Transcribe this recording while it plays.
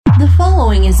The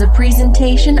following is a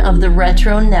presentation of the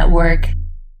Retro Network.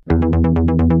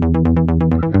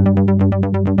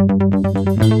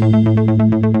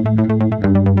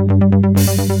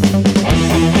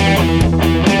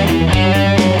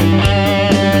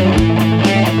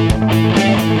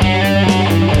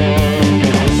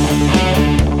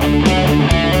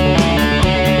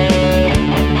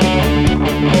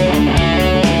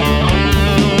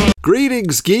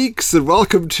 Greetings, geeks, and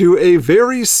welcome to a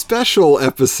very special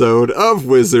episode of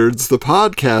Wizards, the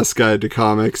podcast guide to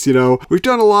comics. You know, we've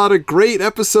done a lot of great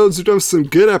episodes, we've done some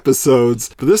good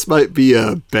episodes, but this might be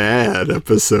a bad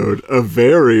episode. A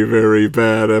very, very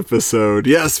bad episode.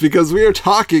 Yes, because we are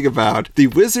talking about the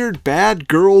Wizard Bad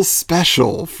Girls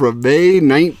special from May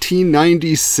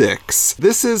 1996.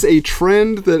 This is a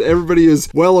trend that everybody is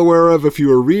well aware of if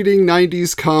you are reading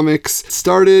 90s comics. It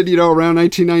started, around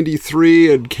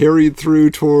 1993 and carried through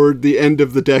toward the end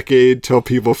of the decade till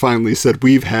people finally said,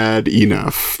 we've had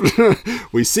enough.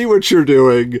 We see what you're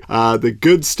doing. The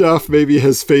good stuff maybe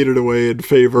has faded away in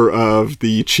favor of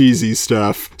the cheesy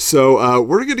stuff. So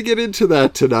we're going to get into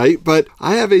that tonight, but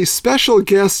I have a special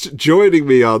guest joining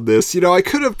me on this. I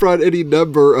could have brought any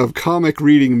number of comic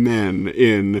reading men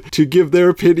in to give their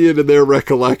opinion and their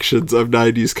recollections of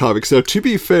 90s comics. Now, to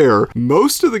be fair,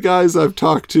 most of the guys I've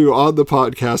talked to on the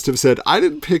podcast have said, I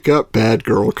didn't pick up Bad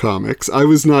Girl comics. I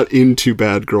was not into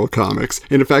Bad Girl comics.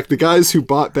 And in fact, the guys who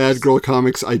bought Bad Girl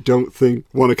comics, I don't think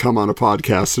want to come on a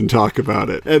podcast and talk about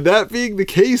it. And that being the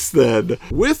case then,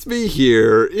 with me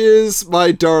here is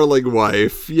my darling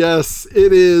wife. Yes,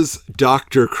 it is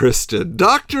Dr. Kristen.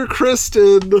 Dr.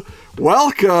 Kristen,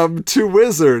 welcome to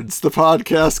Wizards, the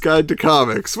podcast guide to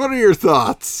comics. What are your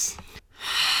thoughts?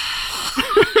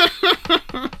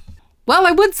 Well,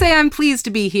 I would say I'm pleased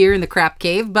to be here in the crap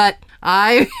cave, but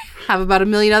I have about a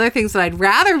million other things that I'd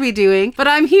rather be doing. But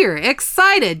I'm here,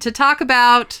 excited to talk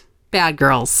about Bad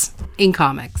Girls in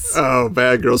comics. Oh,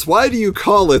 Bad Girls. Why do you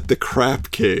call it the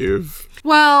crap cave?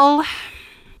 Well,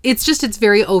 it's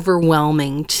very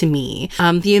overwhelming to me.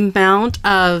 The amount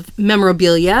of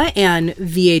memorabilia and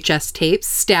VHS tapes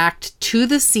stacked to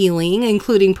the ceiling,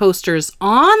 including posters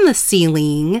on the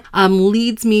ceiling,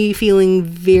 leads me feeling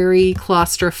very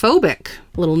claustrophobic.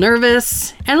 A little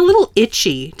nervous and a little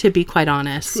itchy, to be quite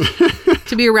honest,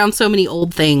 to be around so many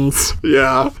old things.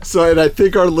 Yeah. So, and I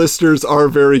think our listeners are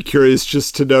very curious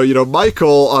just to know,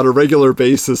 Michael on a regular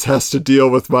basis has to deal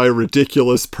with my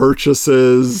ridiculous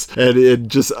purchases and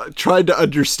just tried to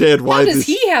understand why. How does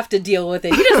he have to deal with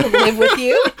it? He doesn't live with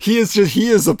you. He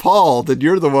is appalled, and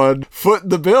you're the one footing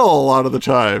the bill a lot of the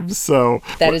time. So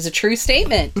that is a true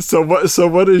statement. So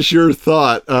what is your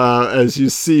thought as you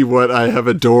see what I have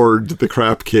adorned the crap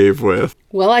cave with?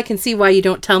 Well, I can see why you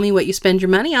don't tell me what you spend your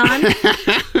money on.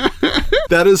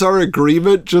 That is our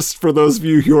agreement, just for those of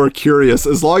you who are curious.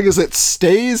 As long as it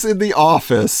stays in the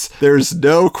office, there's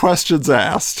no questions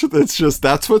asked. It's just,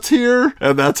 that's what's here,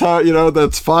 and that's how,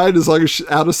 that's fine as long as she's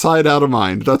out of sight, out of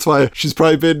mind. That's why she's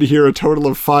probably been here a total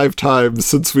of 5 times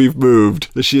since we've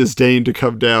moved, that she has deigned to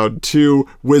come down to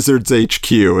Wizards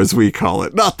HQ, as we call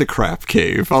it. Not the crap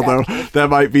cave, although that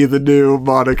might be the new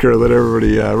moniker that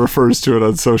everybody refers to it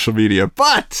on social media.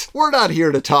 But we're not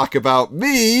here to talk about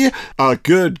me, a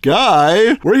good guy.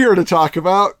 We're here to talk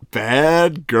about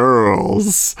Bad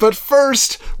Girls. But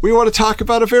first, we want to talk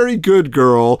about a very good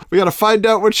girl. We got to find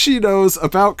out what she knows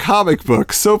about comic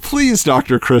books. So please,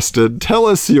 Dr. Kristen, tell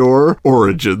us your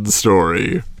origin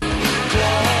story.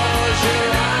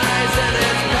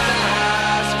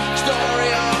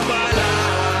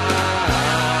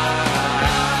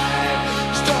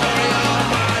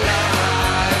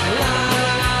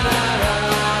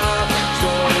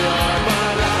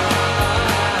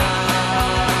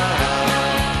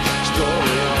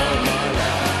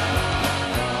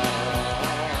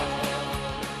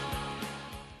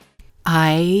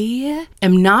 I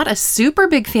am not a super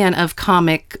big fan of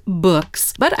comic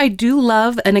books, but I do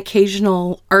love an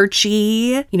occasional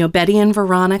Archie, Betty and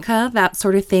Veronica, that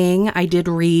sort of thing. I did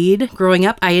read growing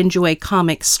up. I enjoy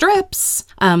comic strips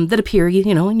that appear,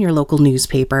 in your local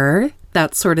newspaper,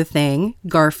 that sort of thing.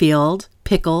 Garfield,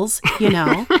 Pickles,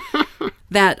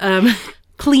 that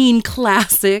clean,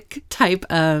 classic type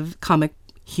of comic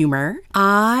humor.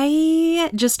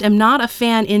 I just am not a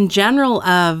fan in general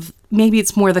of, maybe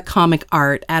it's more the comic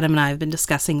art. Adam and I have been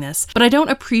discussing this, but I don't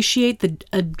appreciate the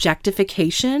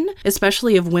objectification,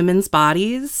 especially of women's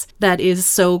bodies, that is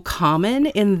so common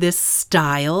in this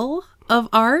style of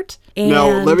art. And now,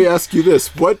 let me ask you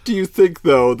this. What do you think,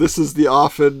 though? This is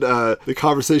the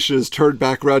conversation is turned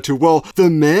back around to, well, the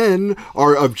men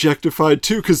are objectified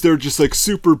too because they're just like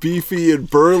super beefy and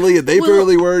burly and they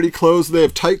barely wear any clothes. And they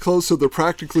have tight clothes, so they're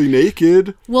practically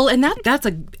naked. Well, and that's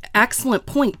an excellent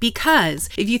point, because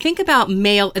if you think about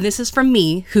male, and this is from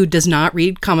me, who does not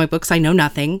read comic books, I know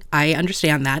nothing. I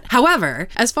understand that. However,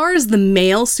 as far as the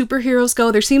male superheroes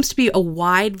go, there seems to be a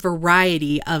wide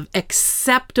variety of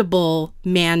acceptable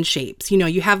man shapes. You know,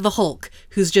 you have the Hulk,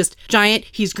 who's just giant,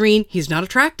 he's green, he's not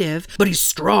attractive, but he's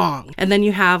strong. And then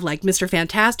you have like Mr.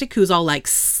 Fantastic, who's all like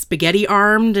spaghetti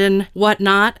armed and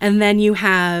whatnot. And then you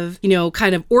have, you know,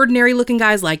 kind of ordinary looking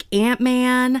guys like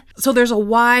Ant-Man. So there's a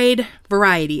wide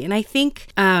variety. And I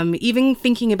think even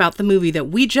thinking about the movie that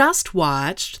we just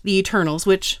watched, The Eternals,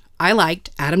 which I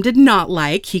liked, Adam did not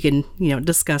like. He can, you know,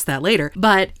 discuss that later.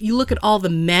 But you look at all the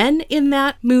men in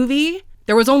that movie,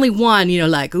 there was only one, you know,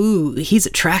 like, ooh, he's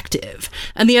attractive.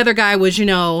 And the other guy was, you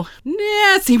know,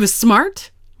 yes, he was smart,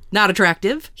 not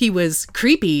attractive. He was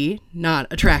creepy, not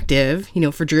attractive, you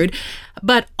know, for Druid.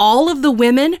 But all of the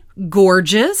women,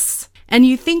 gorgeous. And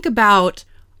you think about,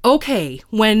 okay,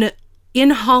 when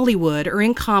in Hollywood or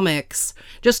in comics,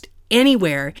 just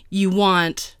anywhere, you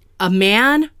want a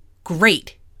man,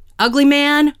 great. Ugly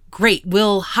man, great.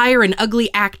 We'll hire an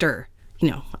ugly actor.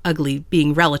 You know, ugly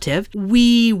being relative.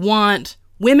 We want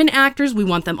women actors. We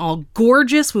want them all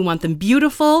gorgeous. We want them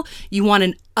beautiful. You want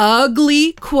an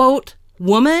ugly, quote,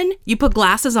 woman? You put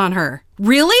glasses on her.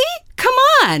 Really? Come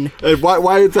on. And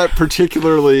why is that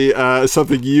particularly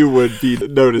something you would be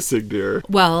noticing, dear?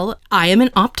 Well, I am an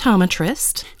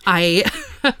optometrist. I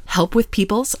help with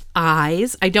people's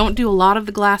eyes. I don't do a lot of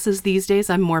the glasses these days.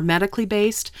 I'm more medically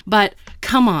based. But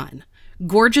come on.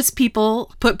 Gorgeous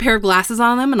people put a pair of glasses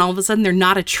on them and all of a sudden they're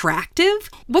not attractive?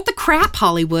 What the crap,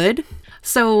 Hollywood?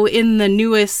 So in the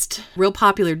newest real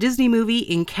popular Disney movie,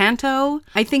 Encanto,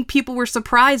 I think people were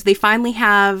surprised they finally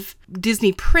have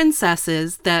Disney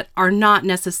princesses that are not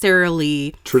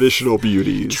necessarily traditional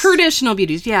beauties. Traditional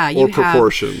beauties, yeah. Or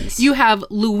proportions. You have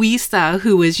Louisa,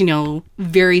 who is, you know,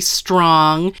 very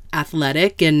strong,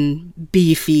 athletic, and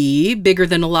beefy, bigger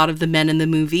than a lot of the men in the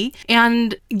movie.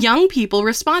 And young people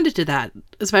responded to that,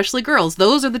 especially girls.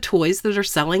 Those are the toys that are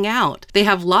selling out. They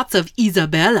have lots of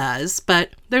Isabellas, but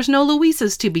there's no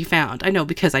Louisas to be found. I know,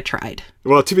 because I tried.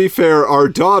 Well, to be fair, our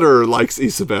daughter likes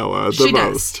Isabella the she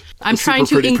most. Does. I'm trying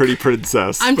to pretty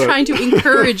princess. I'm trying to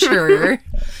encourage her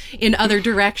in other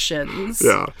directions.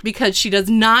 Yeah. Because she does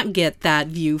not get that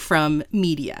view from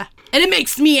media. And it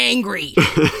makes me angry.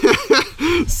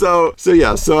 So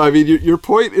I mean, your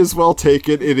point is well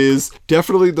taken. It is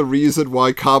definitely the reason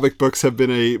why comic books have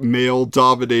been a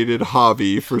male-dominated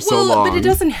hobby for so long. But it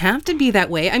doesn't have to be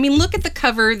that way. I mean, look at the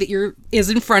cover that is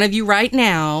in front of you right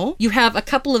now. You have a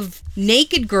couple of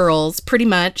naked girls, pretty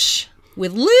much,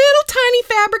 with little tiny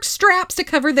fabric straps to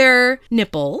cover their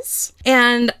nipples.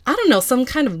 And, I don't know, some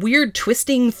kind of weird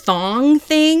twisting thong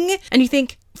thing. And you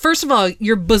think, first of all,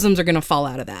 your bosoms are going to fall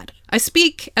out of that. I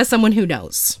speak as someone who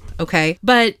knows, okay?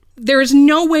 But there is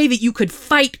no way that you could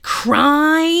fight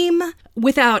crime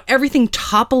without everything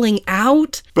toppling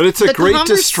out. But it's a great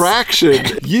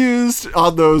distraction used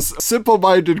on those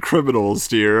simple-minded criminals,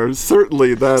 dear.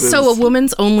 Certainly that is. So a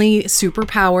woman's only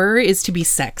superpower is to be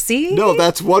sexy? No,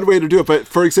 that's one way to do it. But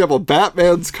for example,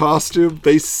 Batman's costume,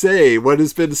 they say, what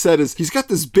has been said is, he's got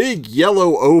this big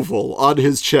yellow oval on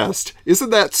his chest.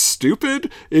 Isn't that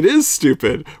stupid? It is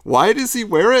stupid. Why does he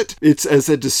wear it? It's as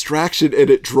a distraction, and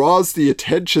it draws the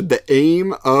attention, the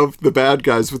aim of the bad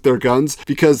guys with their guns,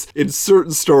 because in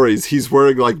certain stories, he's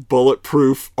wearing like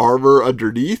bulletproof armor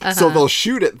underneath. So they'll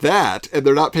shoot at that, and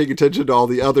they're not paying attention to all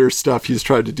the other stuff he's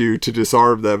trying to do to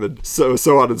disarm them, and so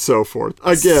on and so forth.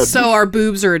 Again. So our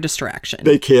boobs are a distraction.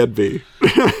 They can be.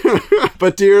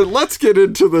 But dear, let's get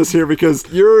into this here,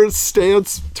 because your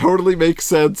stance totally makes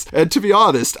sense. And to be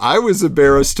honest, I was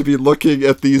embarrassed to be looking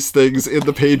at these things in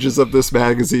the pages of this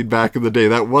magazine back in the day.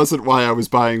 That wasn't why I was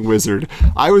buying Wizard.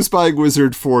 I was buying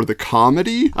Wizard for the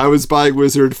comedy. I was buying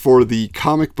Wizard for the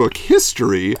comic book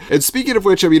history. And speaking of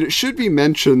which, I mean, it should be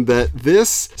mentioned that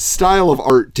this style of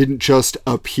art didn't just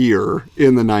appear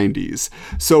in the 90s.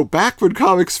 So back when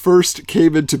comics first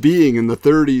came into being in the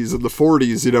 30s and the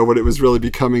 40s, you know, when it was really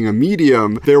becoming a medium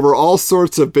medium, there were all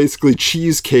sorts of basically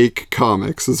cheesecake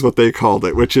comics is what they called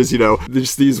it, which is,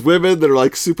 just these women that are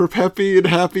like super peppy and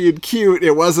happy and cute.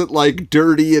 It wasn't like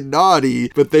dirty and naughty,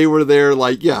 but they were there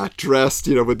like, dressed,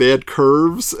 when they had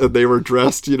curves and they were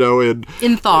dressed,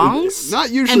 in thongs?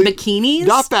 Not usually. And bikinis?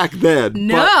 Not back then.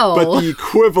 No. But the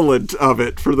equivalent of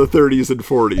it for the 30s and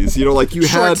 40s. Like you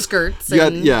Short had skirts. You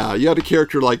had a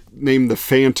character like named the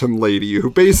Phantom Lady who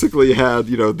basically had,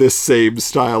 this same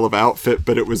style of outfit,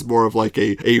 but it was more of like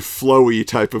a flowy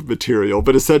type of material,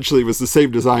 but essentially it was the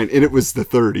same design, and it was the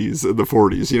 30s and the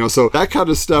 40s, so that kind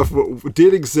of stuff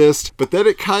did exist, but then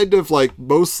it kind of like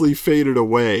mostly faded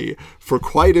away for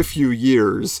quite a few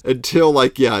years until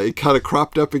it kind of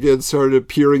cropped up again, started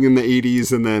appearing in the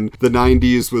 80s, and then the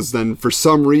 90s was then, for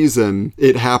some reason,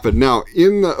 it happened. Now,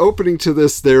 in the opening to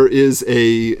this, there is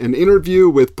an interview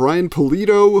with Brian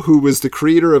Pulido, who was the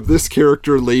creator of this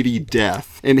character, Lady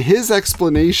Death. And his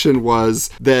explanation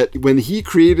was that when he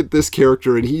created this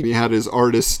character, and he had his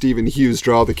artist, Stephen Hughes,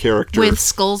 draw the character. With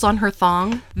skulls on her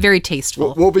thong. Very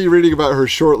tasteful. We'll be reading about her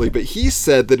shortly, but he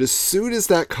said that as soon as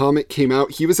that comic came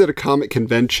out, he was at a comic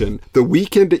convention. The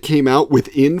weekend it came out,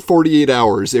 within 48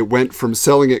 hours, it went from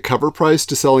selling at cover price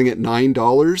to selling at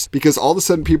 $9, because all of a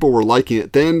sudden people were liking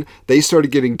it. Then they started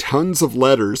getting tons of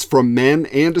letters from men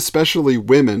and especially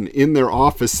women in their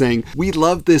office saying, we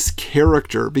love this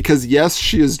character because yes,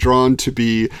 she is drawn to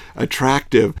be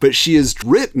attractive, but she is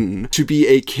written to be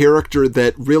a character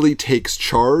that really takes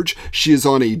charge. She is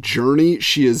on a journey.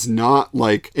 She is not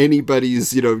like anybody's,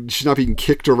 she's not being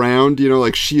kicked around,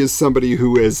 like she is somebody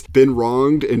who has been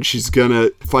wronged and she's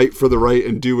gonna fight for the right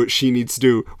and do what she needs to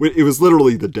do. It was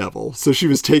literally the devil. So she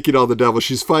was taking on the devil.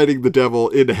 She's fighting the devil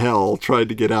in hell, trying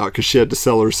to get out because she had to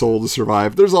sell her soul to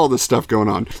survive. There's all this stuff going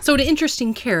on. So an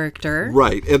interesting character.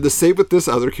 Right. And the same with this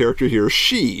other character here,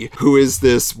 She, who is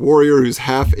this warrior who's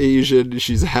half Asian,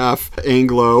 she's half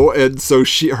Anglo, and so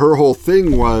her whole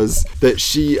thing was that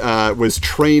she was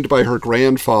trained by her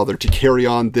grandfather to carry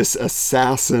on this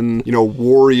assassin,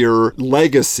 warrior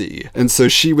legacy. And so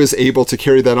she was able to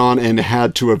carry that on and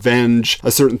had to avenge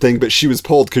a certain thing, but she was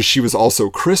pulled because she was also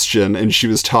Christian and she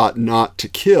was taught not to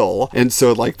kill. And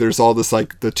so there's all this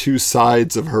the two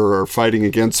sides of her are fighting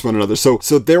against one another. So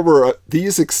there were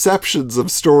these exceptions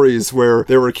of stories where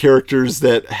there were characters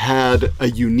that had a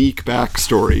unique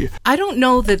backstory. I don't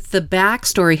know that the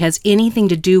backstory has anything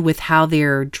to do with how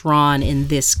they're drawn in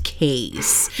this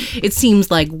case. It seems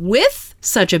like with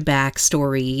such a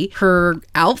backstory, her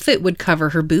outfit would cover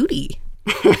her booty.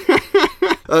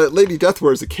 Lady Death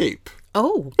wears a cape.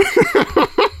 Oh.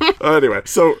 Anyway,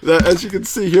 so as you can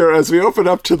see here, as we open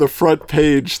up to the front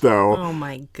page, though. Oh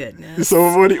my goodness.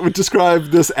 So what would describe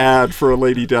this ad for a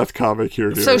Lady Death comic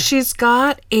here, dear? So she's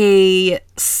got a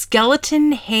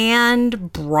skeleton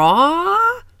hand bra-like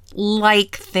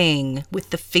thing with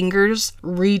the fingers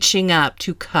reaching up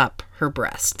to cup her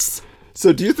breasts.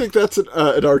 So do you think that's an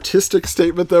artistic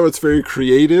statement, though? It's very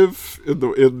creative in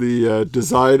the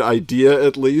design idea,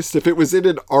 at least. If it was in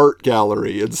an art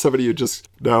gallery and somebody had just...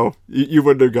 No, you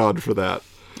wouldn't have gone for that.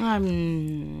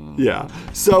 Yeah.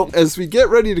 So as we get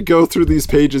ready to go through these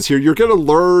pages here, you're going to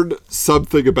learn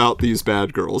something about these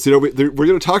bad girls. We're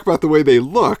going to talk about the way they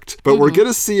looked, but we're going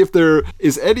to see if there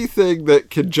is anything that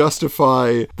can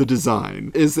justify the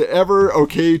design. Is it ever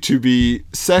okay to be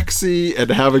sexy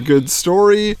and have a good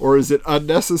story, or is it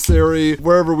unnecessary?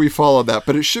 Wherever we fall on that.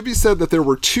 But it should be said that there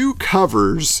were two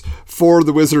covers for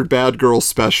the Wizard Bad Girl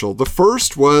special. The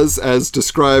first was, as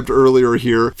described earlier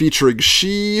here, featuring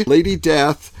She, Lady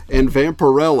Death, and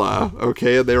Vampirella,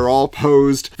 okay, and they're all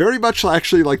posed very much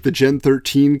actually like the Gen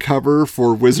 13 cover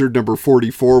for Wizard number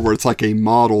 44, where it's like a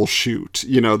model shoot,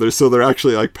 they're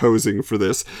actually posing for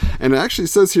this. And it actually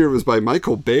says here it was by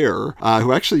Michael Baer,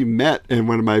 who actually met in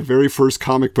one of my very first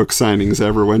comic book signings I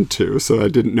ever went to, so I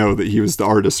didn't know that he was the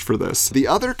artist for this. The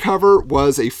other cover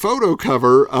was a photo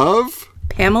cover of...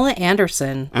 Pamela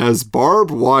Anderson as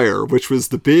Barbed Wire, which was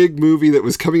the big movie that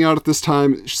was coming out at this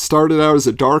time. Started out as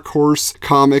a Dark Horse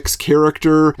Comics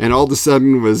character, and all of a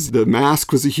sudden The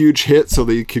Mask was a huge hit, so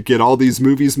they could get all these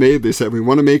movies made. They said, we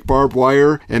want to make Barbed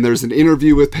Wire, and there's an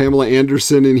interview with Pamela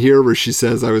Anderson in here where she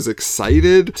says, I was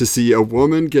excited to see a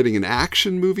woman getting an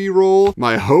action movie role.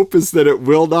 My hope is that it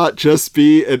will not just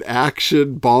be an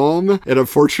action bomb, and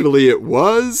unfortunately it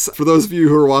was. For those of you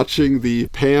who are watching the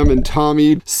Pam and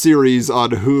Tommy series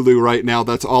on Hulu right now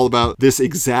that's all about this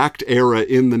exact era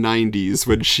in the 90s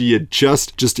when she had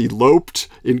just eloped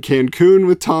in Cancun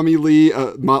with Tommy Lee,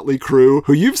 Motley Crue,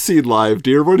 who you've seen live,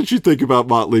 dear. What did you think about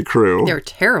Motley Crue? They're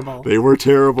terrible. They were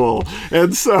terrible.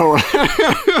 And so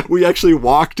we actually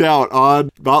walked out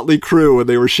on Motley Crue when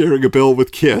they were sharing a bill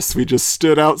with Kiss. We just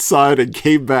stood outside and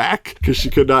came back because she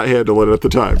could not handle it at the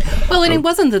time. Well, and it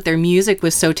wasn't that their music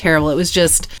was so terrible. It was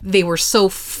just they were so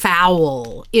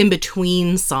foul in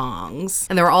between songs.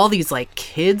 And there were all these like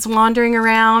kids wandering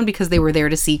around because they were there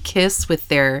to see Kiss with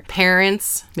their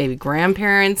parents, maybe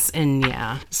grandparents, and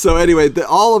yeah. So anyway,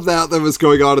 all of that was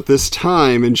going on at this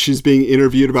time, and she's being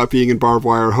interviewed about being in Barbed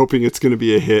Wire, hoping it's going to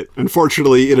be a hit.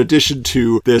 Unfortunately, in addition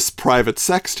to this private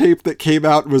sex tape that came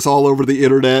out and was all over the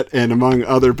internet, and among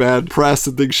other bad press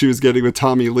and things she was getting with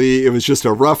Tommy Lee, it was just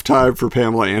a rough time for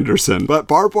Pamela Anderson. But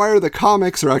Barbed Wire, the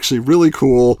comics, are actually really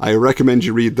cool. I recommend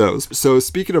you read those. So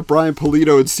speaking of Brian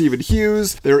Pulido and Stephen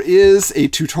Hughes, there is a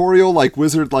tutorial like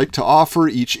Wizard like to offer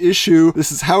each issue.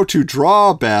 This is how to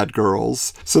draw bad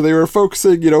girls. So they were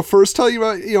focusing, first telling you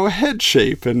about, head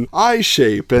shape and eye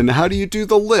shape and how do you do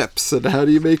the lips and how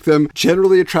do you make them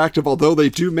generally attractive, although they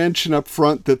do mention up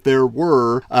front that there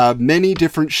were many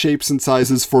different shapes and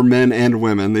sizes for men and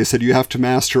women. They said you have to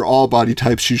master all body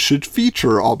types. You should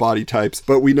feature all body types.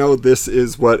 But we know this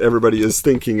is what everybody is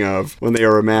thinking of when they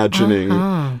are imagining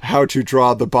how to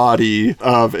draw the body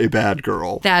of a bad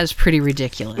girl. That is pretty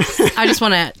ridiculous. I just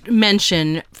want to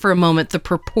mention for a moment the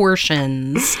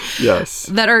proportions. Yes.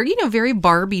 That are, very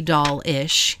Barbie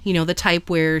doll-ish. The type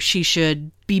where she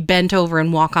should be bent over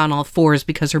and walk on all fours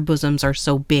because her bosoms are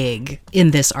so big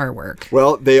in this artwork.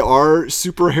 Well, they are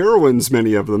super heroines,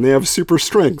 many of them. They have super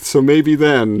strength, so maybe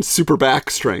then super back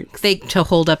strength. To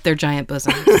hold up their giant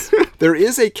bosoms. There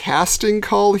is a casting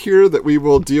call here that we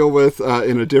will deal with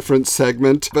in a different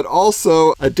segment, but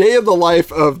also a day in the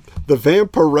life of the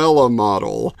Vampirella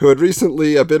model, who had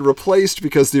recently been replaced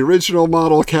because the original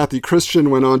model, Kathy Christian,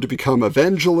 went on to become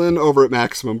Evangeline over at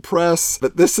Maximum Press.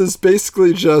 But this is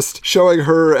basically just showing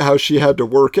her how she had to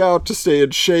work out to stay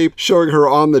in shape, showing her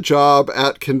on the job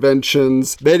at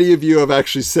conventions. Many of you have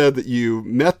actually said that you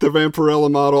met the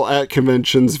Vampirella model at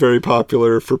conventions, very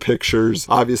popular for pictures.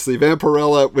 Obviously,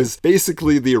 Vampirella was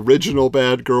basically the original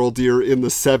bad girl, dear. In the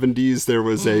 70s, there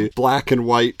was a black and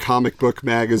white comic book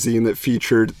magazine that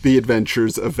featured the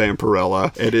adventures of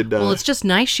Vampirella. And well, it's just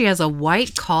nice she has a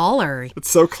white collar. It's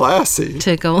so classy.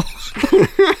 To go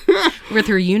with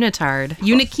her unitard.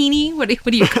 Unikini? What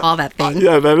do you call that thing?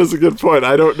 Yeah, that is a good point.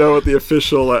 I don't know what the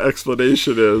official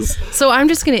explanation is. So I'm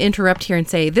just going to interrupt here and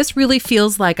say, this really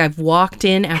feels like I've walked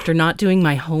in after not doing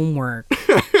my homework.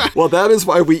 Well, that is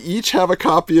why we each have a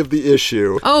copy of the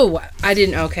issue. Oh, I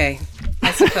didn't. Okay.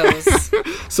 I suppose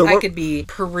so I could be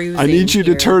perusing. I need you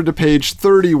to turn to page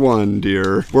 31,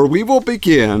 dear, where we will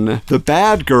begin the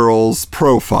bad girls'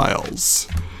 profiles.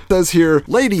 Says here,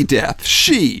 Lady Death,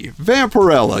 she,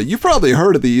 Vampirella. You've probably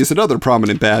heard of these and other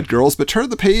prominent bad girls, but turn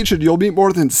the page and you'll meet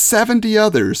more than 70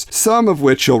 others, some of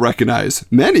which you'll recognize,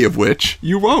 many of which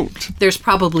you won't. There's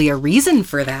probably a reason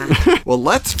for that. Well,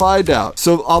 let's find out.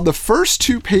 So on the first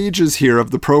 2 pages here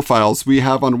of the profiles, we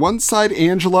have on one side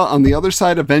Angela, on the other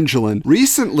side Evangeline.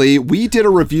 Recently, we did a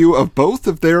review of both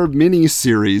of their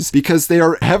mini-series because they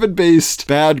are heaven-based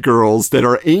bad girls that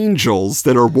are angels,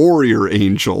 that are warrior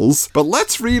angels. But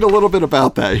let's read a little bit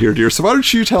about that here, dear. So why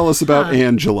don't you tell us about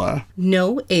Angela?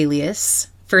 No alias.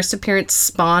 First appearance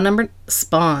Spawn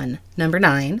number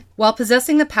 9. While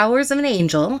possessing the powers of an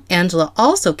angel, Angela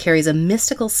also carries a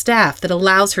mystical staff that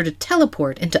allows her to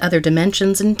teleport into other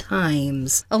dimensions and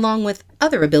times, along with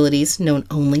other abilities known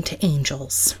only to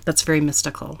angels. That's very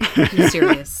mystical.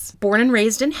 Mysterious. Born and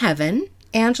raised in heaven,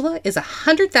 Angela is a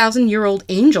 100,000-year-old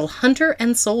angel hunter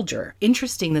and soldier.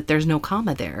 Interesting that there's no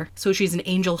comma there. So she's an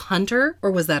angel hunter,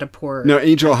 or was that a poor... No,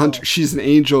 angel hunter. She's an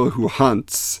angel who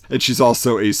hunts, and she's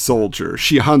also a soldier.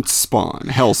 She hunts Spawn,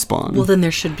 Hellspawn. Well, then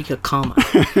there should be a comma.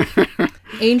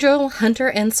 Angel, hunter,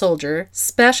 and soldier,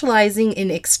 specializing in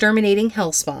exterminating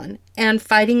Hellspawn and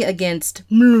fighting against...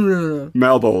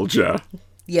 Malebolgia.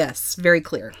 Yes, very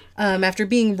clear. After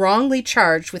being wrongly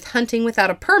charged with hunting without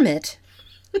a permit...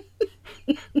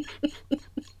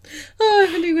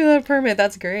 hunting without a permit,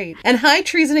 that's great. And high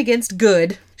treason against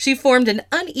good, she formed an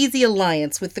uneasy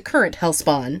alliance with the current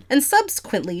Hellspawn and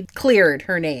subsequently cleared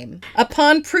her name.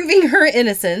 Upon proving her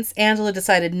innocence, Angela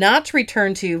decided not to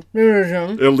return to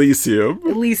Elysium,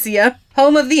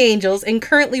 home of the angels, and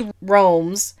currently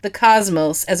roams the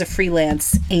cosmos as a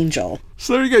freelance angel.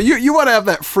 So there you go. You want to have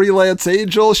that freelance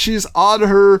angel. She's on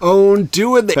her own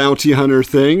doing the bounty hunter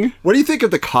thing. What do you think of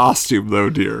the costume,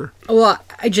 though, dear? Well,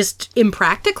 I just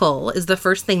impractical. is the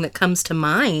first thing that comes to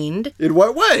mind. In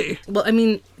what way? Well, I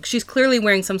mean, she's clearly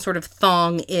wearing some sort of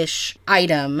thong-ish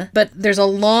item, but there's a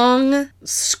long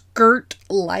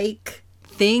skirt-like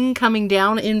thing coming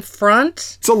down in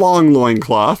front. It's a long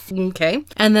loincloth. Okay.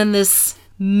 And then this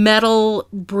metal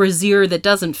brassiere that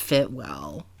doesn't fit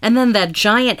well. And then that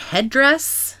giant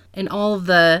headdress and all of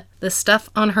the stuff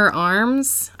on her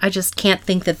arms. I just can't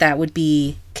think that would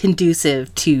be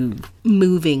conducive to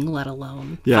moving, let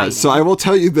alone fighting. So I will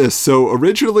tell you this. So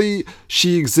originally,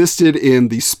 she existed in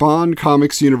the Spawn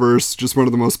Comics universe, just one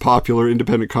of the most popular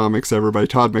independent comics ever by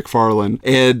Todd McFarlane.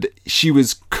 And she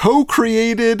was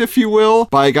co-created, if you will,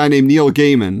 by a guy named Neil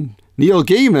Gaiman. Neil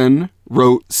Gaiman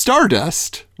wrote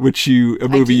Stardust, which a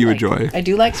movie you enjoy. I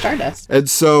do like Stardust. And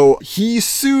so he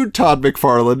sued Todd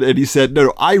McFarlane and he said,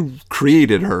 no, I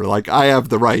created her. Like, I have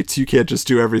the rights. You can't just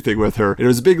do everything with her. And it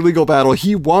was a big legal battle.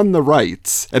 He won the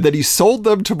rights and then he sold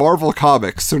them to Marvel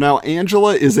Comics. So now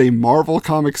Angela is a Marvel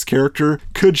Comics character,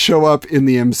 could show up in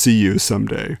the MCU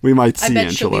someday. We might see Angela. I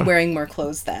bet she'll be wearing more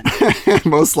clothes then.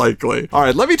 Most likely. All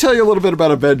right, let me tell you a little bit about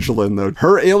Evangeline, though.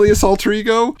 Her alias alter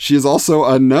ego, she is also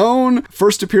unknown.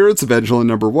 First appearance, Evangeline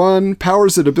 #1.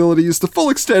 Powers and abilities. The full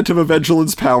extent of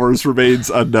Evangeline's powers remains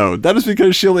unknown. That is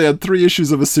because she only had 3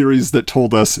 issues of a series that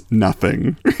told us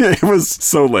nothing. It was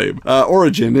so lame.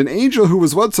 Origin. An angel who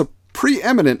was once a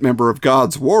preeminent member of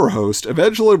God's war host,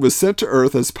 Evangeline was sent to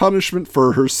Earth as punishment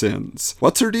for her sins.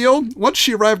 What's her deal? Once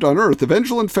she arrived on Earth,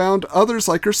 Evangeline found others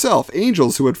like herself,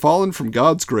 angels who had fallen from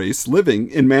God's grace, living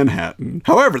in Manhattan.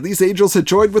 However, these angels had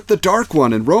joined with the Dark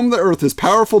One and roamed the Earth as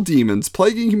powerful demons,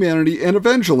 plaguing humanity and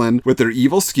Evangeline with their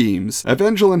evil schemes.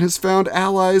 Evangeline has found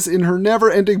allies in her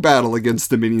never-ending battle against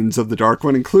the minions of the Dark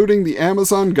One, including the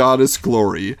Amazon goddess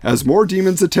Glory. As more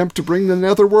demons attempt to bring the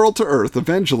Netherworld to Earth,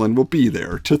 Evangeline will be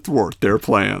there to thwart their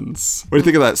plans. What do you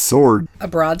think of that sword? A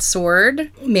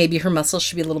broadsword. Maybe her muscles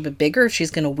should be a little bit bigger if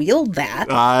she's going to wield that.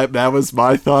 That was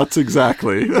my thoughts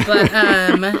exactly. But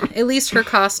at least her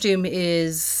costume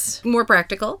is more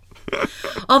practical.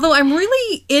 Although I'm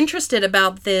really interested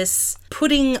about this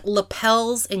putting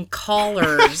lapels and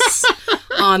collars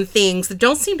on things that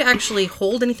don't seem to actually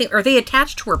hold anything. Are they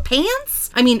attached to her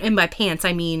pants? I mean, and by pants,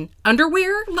 I mean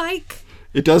underwear, like...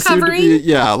 It does covering. Seem to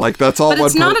be, like that's all. But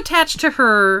it's not attached to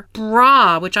her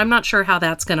bra, which I'm not sure how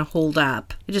that's going to hold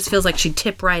up. It just feels like she'd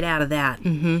tip right out of that.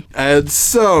 Mm-hmm. And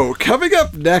so, coming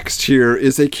up next here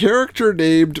is a character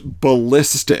named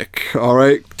Ballistic. All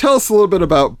right, tell us a little bit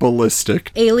about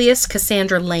Ballistic. Alias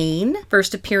Cassandra Lane.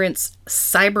 First appearance,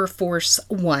 Cyberforce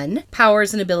 1.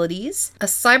 Powers and abilities. A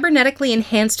cybernetically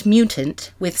enhanced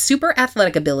mutant with super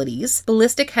athletic abilities.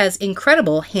 Ballistic has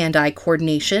incredible hand-eye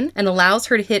coordination and allows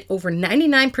her to hit over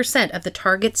 99% of the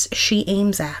targets she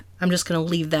aims at. I'm just going to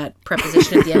leave that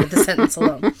preposition at the end of the sentence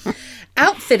alone.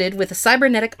 Outfitted with a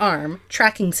cybernetic arm,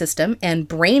 tracking system, and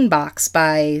brain box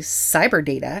by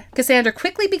Cyberdata, Cassandra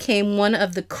quickly became one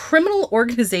of the criminal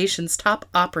organization's top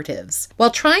operatives.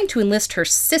 While trying to enlist her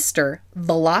sister,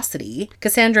 Velocity,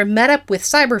 Cassandra met up with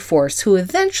Cyberforce, who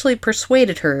eventually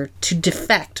persuaded her to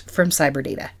defect from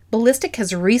Cyberdata. Ballistic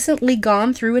has recently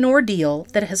gone through an ordeal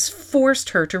that has forced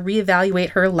her to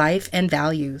reevaluate her life and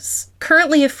values.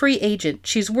 Currently a free agent,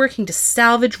 she's working to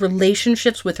salvage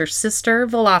relationships with her sister,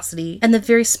 Velocity, and the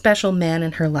very special man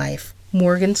in her life,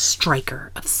 Morgan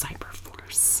Stryker of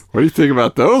Cyberforce. What do you think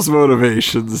about those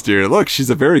motivations, dear? Look, she's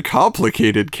a very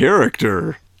complicated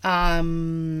character.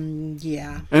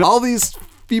 Yeah. And all these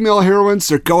female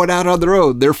heroines are going out on their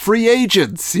own. They're free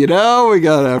agents, you know? We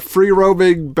got a free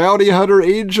roaming bounty hunter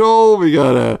angel. We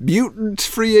got a mutant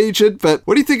free agent. But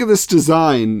what do you think of this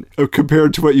design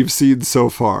compared to what you've seen so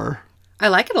far? I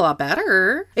like it a lot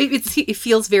better. It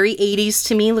feels very 80s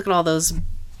to me. Look at all those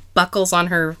buckles on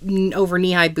her over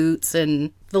knee-high boots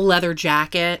and the leather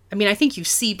jacket. I mean, I think you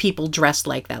see people dressed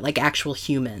like that, like actual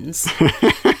humans.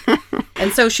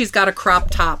 And so she's got a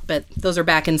crop top, but those are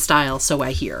back in style, so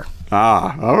I hear.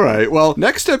 Ah, all right. Well,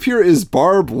 next up here is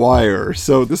Barb Wire.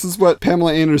 So this is what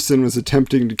Pamela Anderson was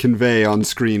attempting to convey on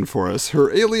screen for us.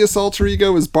 Her alias alter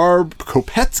ego is Barb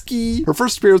Kopetsky. Her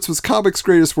first appearance was Comics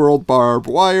Greatest World Barb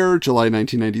Wire, July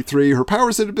 1993. Her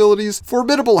powers and abilities,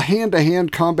 formidable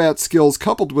hand-to-hand combat skills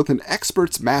coupled with an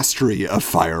expert's mastery of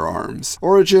firearms.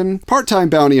 Origin, part-time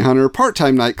bounty hunter,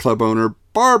 part-time nightclub owner,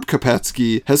 Barb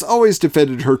Kopetsky has always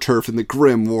defended her turf in the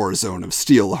grim war zone of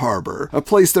Steel Harbor, a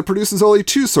place that produces only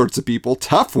 2 sorts of people,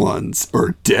 tough ones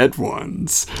or dead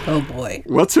ones. Oh boy.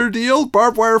 What's her deal?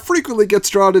 Barb Wire frequently gets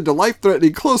drawn into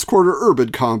life-threatening close-quarter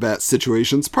urban combat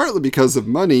situations, partly because of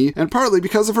money and partly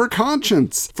because of her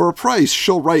conscience. For a price,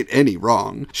 she'll right any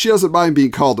wrong. She doesn't mind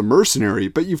being called a mercenary,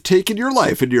 but you've taken your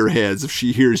life into your hands if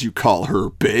she hears you call her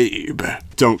babe.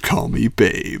 Don't call me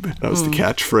babe. That was the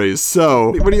catchphrase.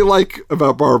 So, what do you like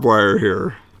about Barbed Wire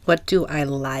here? What do I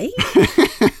like?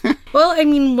 Well, I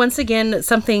mean, once again,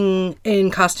 something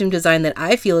in costume design that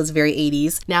I feel is very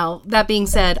 80s. Now, that being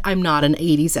said, I'm not an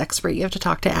 80s expert. You have to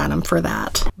talk to Adam for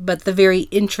that. But the very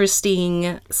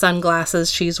interesting sunglasses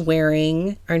she's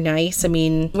wearing are nice. I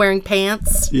mean, wearing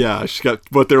pants. Yeah, she's got,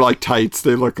 but they're like tights.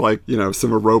 They look like,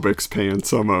 some aerobics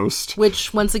pants almost.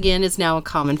 Which, once again, is now a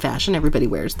common fashion. Everybody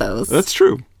wears those. That's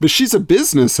true. But she's a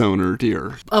business owner,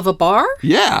 dear. Of a bar?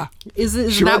 Yeah. Is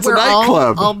she that runs where a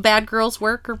nightclub. all bad girls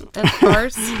work at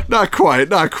bars? Not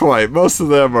quite. Most of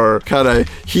them are kind of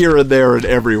here and there and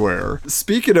everywhere.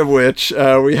 Speaking of which,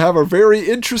 we have a very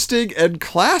interesting and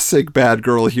classic bad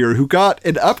girl here who got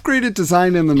an upgraded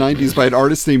design in the 90s by an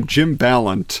artist named Jim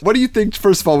Ballant. What do you think,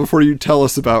 first of all, before you tell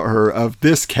us about her, of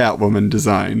this Catwoman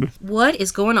design? What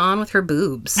is going on with her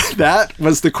boobs? That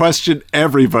was the question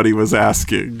everybody was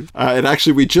asking. And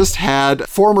actually, we just had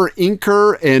former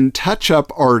inker and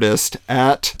touch-up artist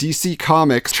at DC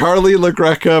Comics, Charlie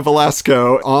LaGreca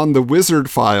Velasco, on the Wizard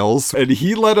Files, and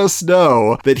he let us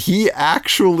know that he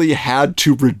actually had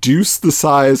to reduce the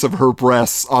size of her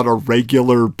breasts on a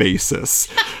regular basis.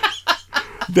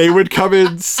 They would come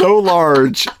in so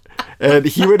large, and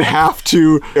he would have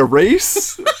to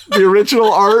erase the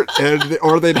original art,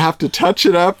 or they'd have to touch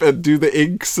it up and do the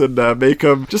inks and make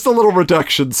them just a little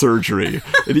reduction surgery.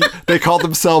 And they called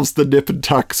themselves the Nip and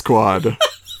Tuck Squad.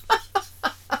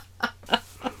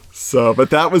 So, but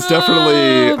that was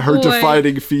definitely her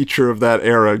defining feature of that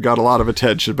era. Got a lot of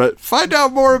attention. But find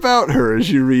out more about her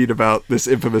as you read about this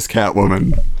infamous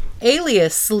Catwoman.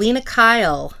 Alias Selina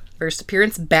Kyle. First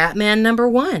appearance, Batman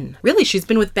 #1. Really, she's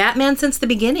been with Batman since the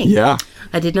beginning. Yeah.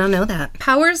 I did not know that.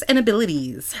 Powers and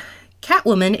abilities.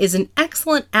 Catwoman is an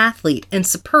excellent athlete and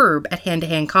superb at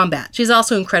hand-to-hand combat. She's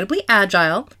also incredibly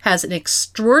agile, has an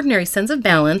extraordinary sense of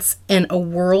balance, and a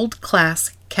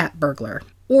world-class cat burglar.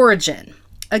 Origin.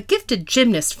 A gifted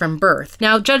gymnast from birth.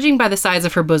 Now, judging by the size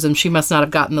of her bosom, she must not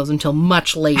have gotten those until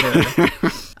much later.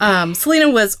 Selina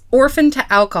was orphaned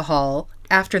to alcohol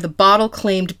after the bottle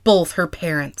claimed both her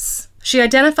parents. She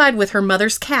identified with her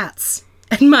mother's cats,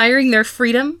 admiring their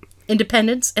freedom,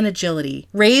 independence, and agility.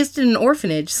 Raised in an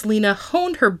orphanage, Selina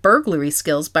honed her burglary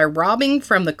skills by robbing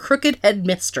from the crooked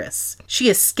headmistress. She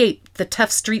escaped the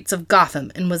tough streets of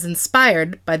Gotham and was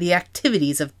inspired by the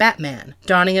activities of Batman.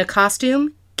 Donning a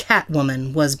costume,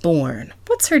 Catwoman was born.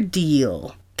 What's her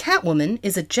deal? Catwoman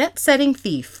is a jet-setting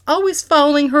thief, always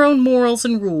following her own morals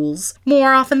and rules,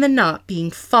 more often than not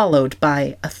being followed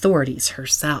by authorities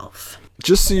herself.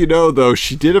 Just so you know, though,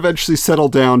 she did eventually settle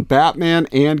down. Batman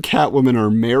and Catwoman are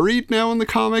married now in the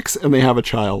comics, and they have a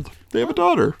child. They have a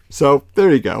daughter. So,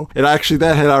 there you go. And actually,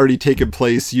 that had already taken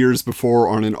place years before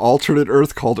on an alternate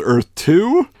Earth called Earth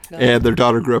 2. And their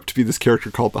daughter grew up to be this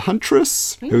character called the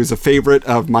Huntress, who's a favorite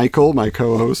of Michael, my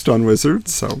co-host on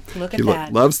Wizards. So he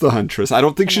loves the Huntress. I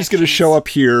don't think she's going to show up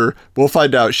here. We'll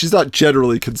find out. She's not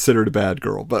generally considered a bad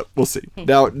girl, but we'll see.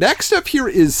 Now, next up here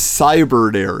is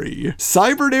Cybernary.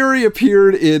 Cybernary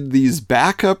appeared in these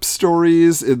backup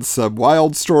stories in some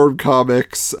Wildstorm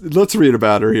comics. Let's read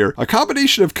about her here. A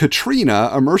combination of Katrina,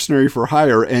 a mercenary for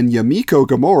hire, and Yamiko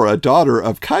Gamora, daughter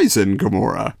of Kaizen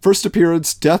Gamora. First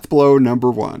appearance, Deathblow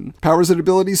 #1. Powers and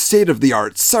abilities,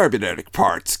 state-of-the-art cybernetic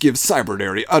parts give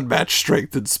Cybernary unmatched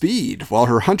strength and speed, while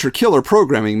her hunter-killer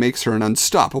programming makes her an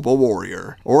unstoppable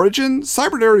warrior. Origin,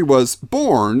 Cybernary was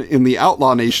born in the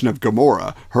outlaw nation of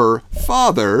Gamora. Her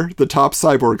father, the top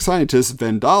cyborg scientist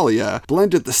Vandalia,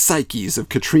 blended the psyches of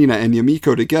Katrina and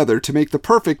Yamiko together to make the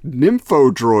perfect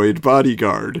Nymphadroid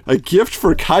bodyguard. A gift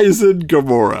for Kaizen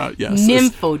Gamora. Yes.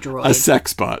 Nymphadroid. A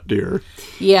sex bot, dear.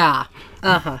 Yeah.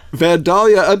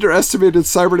 Vandalia underestimated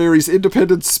Cybernary's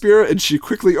independent spirit, and she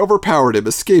quickly overpowered him,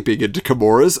 escaping into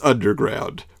Gamora's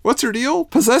underground. What's her deal?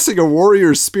 Possessing a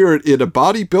warrior's spirit in a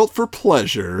body built for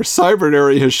pleasure,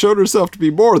 Cybernary has shown herself to be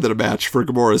more than a match for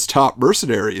Gamora's top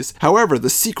mercenaries. However,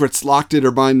 the secrets locked in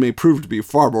her mind may prove to be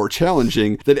far more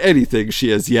challenging than anything she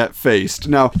has yet faced.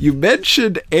 Now, you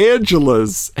mentioned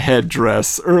Angela's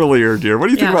headdress earlier, dear. What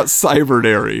do you think about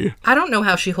Cybernary? I don't know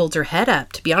how she holds her head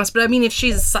up, to be honest, but I mean, if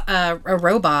she's a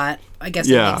robot, I guess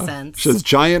it makes sense. She has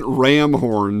giant ram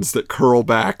horns that curl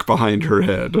back behind her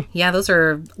head. Yeah, those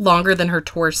are longer than her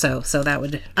torso, so that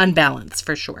would unbalance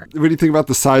for sure. What do you think about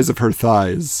the size of her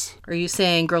thighs? Are you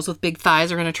saying girls with big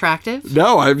thighs are unattractive?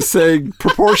 No, I'm saying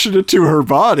proportionate to her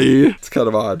body. It's kind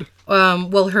of odd.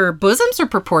 Well, her bosoms are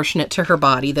proportionate to her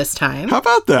body this time. How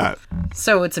about that?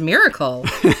 So it's a miracle.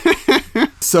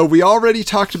 So we already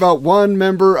talked about one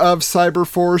member of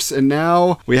Cyberforce, and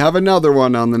now we have another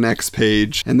one on the next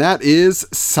page, and that is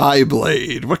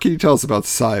Cyblade. What can you tell us about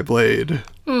Cyblade?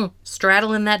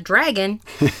 Straddling that dragon.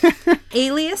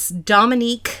 Alias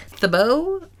Dominique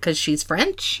Thibault, because she's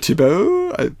French.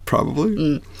 Thibault?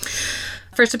 Probably.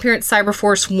 First appearance,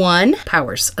 Cyberforce 1.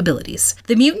 Powers, abilities.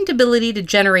 The mutant ability to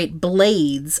generate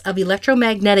blades of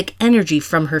electromagnetic energy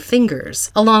from her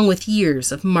fingers, along with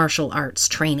years of martial arts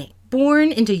training.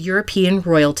 Born into European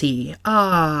royalty.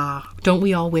 Don't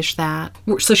we all wish that?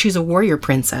 So she's a warrior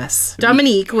princess.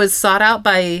 Dominique was sought out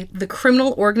by the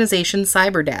criminal organization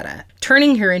Cyberdata,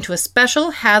 turning her into a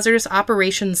special hazardous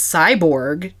operations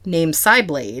cyborg named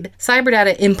Cyblade.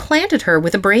 Cyberdata implanted her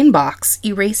with a brain box,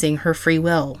 erasing her free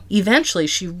will. Eventually,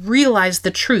 she realized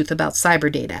the truth about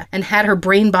Cyberdata and had her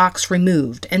brain box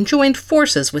removed and joined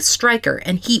forces with Stryker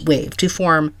and Heatwave to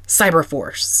form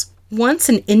Cyberforce. Once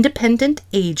an independent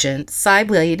agent,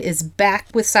 Cyblade is back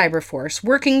with Cyberforce,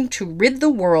 working to rid the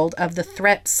world of the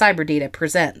threat Cyberdata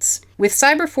presents. With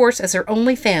Cyberforce as her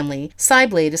only family,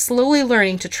 Cyblade is slowly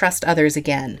learning to trust others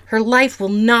again. Her life will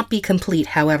not be complete,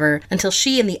 however, until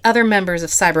she and the other members of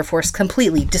Cyberforce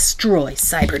completely destroy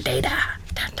Cyberdata.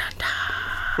 Dun, dun, dun.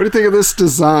 What do you think of this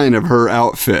design of her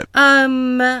outfit? I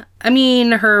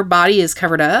mean, her body is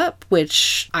covered up,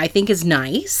 which I think is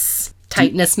nice.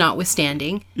 Tightness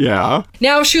notwithstanding. Yeah.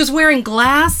 Now, if she was wearing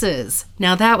glasses,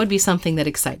 now that would be something that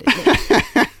excited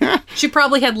me. She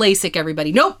probably had LASIK,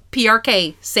 everybody. Nope,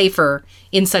 PRK, safer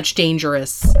in such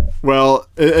dangerous. Well,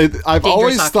 I've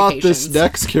always thought this occupations.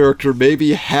 next character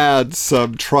maybe had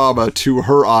some trauma to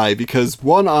her eye, because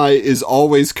one eye is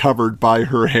always covered by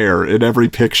her hair in every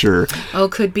picture. Oh,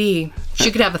 could be.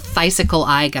 She could have a thicicle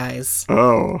eye, guys.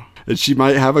 Oh, and she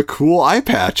might have a cool eye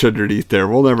patch underneath there.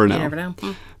 We'll never know. You never know.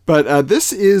 But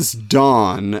this is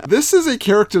Dawn. This is a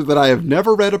character that I have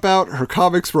never read about. Her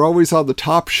comics were always on the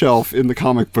top shelf in the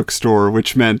comic book store,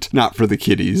 which meant not for the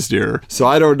kiddies, dear. So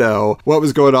I don't know what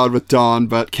was going on with Dawn,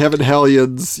 but Kevin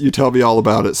Hellions, you tell me all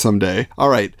about it someday. All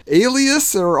right.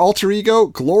 Alias or alter ego,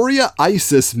 Gloria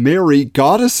Isis Mary,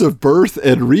 goddess of birth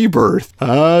and rebirth.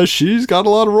 She's got a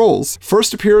lot of roles.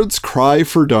 First appearance, Cry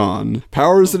for Dawn.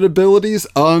 Powers and abilities,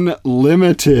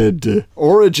 unlimited.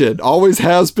 Origin, always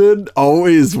has been,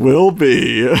 always will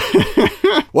be.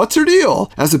 What's her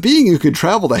deal? As a being who can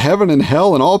travel to heaven and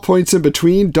hell and all points in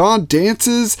between, Dawn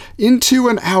dances into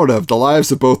and out of the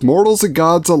lives of both mortals and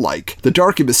gods alike. The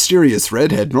dark and mysterious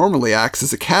redhead normally acts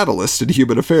as a catalyst in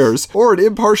human affairs, or an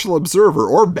impartial observer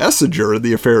or messenger in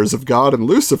the affairs of God and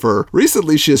Lucifer.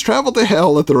 Recently, she has traveled to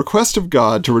hell at the request of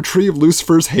God to retrieve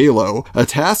Lucifer's halo, a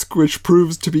task which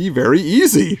proves to be very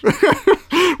easy.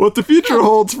 What the future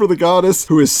holds for the goddess,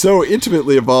 who is so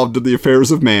intimately involved in the affairs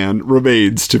of man,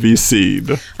 remains to be seen.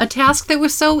 A task that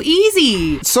was so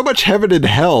easy. So much heaven and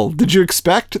hell. Did you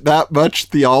expect that much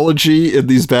theology in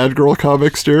these Bad Girl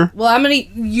comics, dear? Well, I'm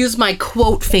going to use my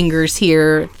quote fingers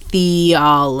here.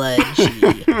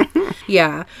 Theology.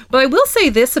 Yeah. But I will say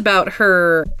this about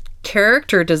her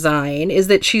character design is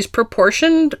that she's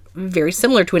proportioned very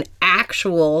similar to an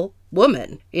actual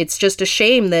woman. It's just a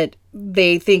shame that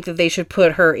they think that they should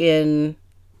put her in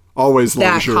always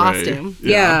that lingerie. costume.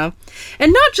 Yeah.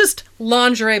 And not just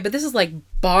lingerie, but this is like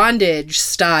bondage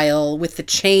style with the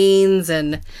chains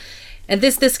and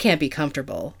this can't be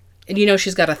comfortable. And you know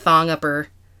she's got a thong up her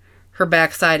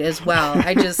backside as well.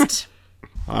 I just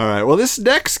All right. Well, this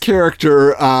next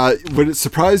character, would it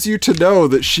surprise you to know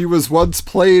that she was once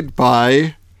played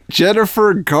by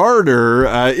Jennifer Garner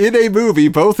in a movie,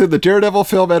 both in the Daredevil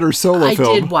film and her solo film.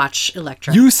 I did watch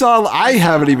Elektra. You saw... I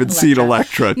haven't even seen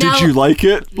Elektra. Now, did you like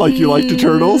it? Like you liked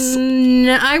Eternals?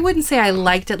 No, I wouldn't say I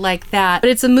liked it like that. But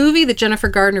it's a movie that Jennifer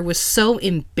Garner was so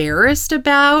embarrassed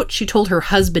about, she told her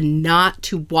husband not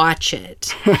to watch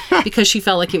it because she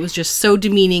felt like it was just so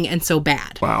demeaning and so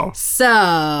bad. Wow.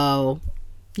 So,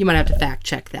 you might have to fact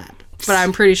check that. But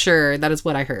I'm pretty sure that is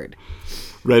what I heard.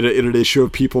 Read it in an issue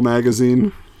of People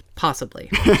magazine? Possibly.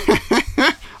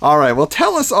 All right, well,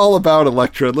 tell us all about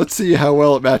Elektra. Let's see how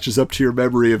well it matches up to your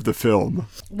memory of the film.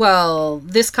 Well,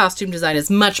 this costume design is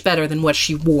much better than what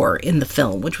she wore in the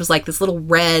film, which was like this little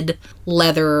red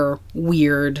leather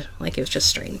weird, like it was just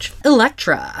strange.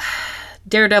 Elektra.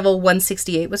 Daredevil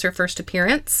 168 was her first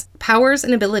appearance. Powers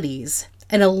and abilities.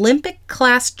 An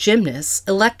Olympic-class gymnast,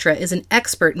 Elektra is an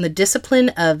expert in the discipline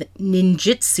of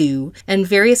ninjutsu and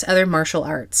various other martial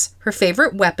arts. Her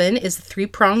favorite weapon is the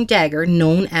three-pronged dagger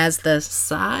known as the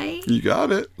sai. You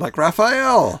got it. Like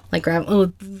Raphael.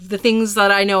 The things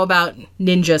that I know about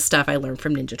ninja stuff I learned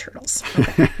from Ninja Turtles.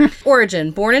 Okay.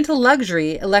 Origin. Born into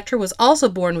luxury, Elektra was also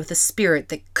born with a spirit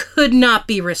that could not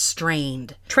be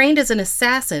restrained. Trained as an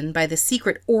assassin by the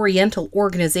secret Oriental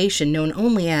organization known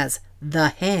only as The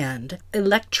Hand,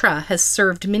 Elektra has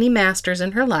served many masters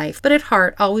in her life, but at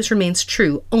heart always remains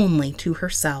true only to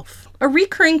herself. A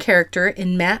recurring character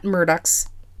in Matt Murdock's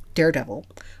Daredevil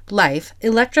life,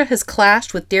 Elektra has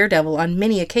clashed with Daredevil on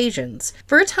many occasions.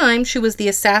 For a time, she was the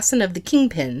assassin of the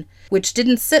Kingpin, which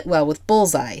didn't sit well with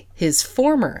Bullseye, his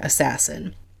former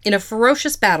assassin. In a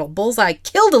ferocious battle, Bullseye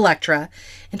killed Elektra,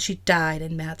 and she died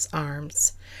in Matt's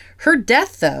arms. Her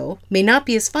death, though, may not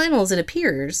be as final as it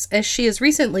appears, as she has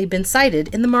recently been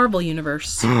cited in the Marvel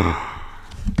Universe.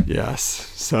 Yes.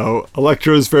 So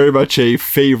Elektra is very much a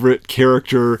favorite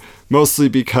character, mostly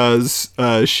because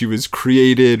she was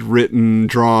created, written,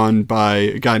 drawn by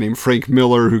a guy named Frank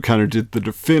Miller, who kind of did the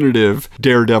definitive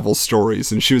Daredevil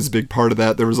stories, and she was a big part of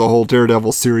that. There was a whole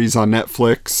Daredevil series on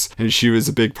Netflix, and she was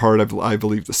a big part of, I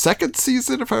believe, the second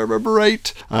season, if I remember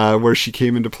right, where she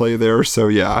came into play there. So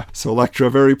yeah, so Elektra,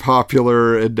 very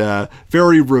popular and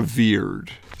very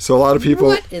revered. So a lot of people...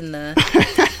 What in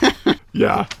the...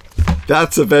 Yeah.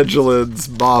 That's Evangeline's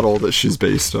model that she's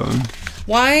based on.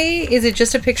 Why is it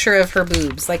just a picture of her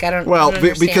boobs? Like, I don't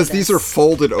understand because this. these are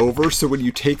folded over, so when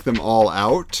you take them all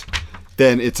out,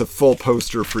 then it's a full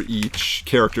poster for each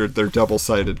character. They're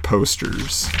double-sided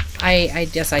posters. I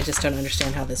guess I just don't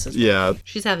understand how this is working. Yeah.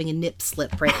 She's having a nip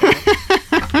slip right now.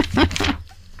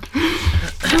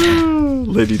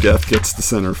 Lady Death gets the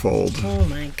centerfold. Oh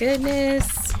my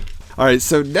goodness. All right,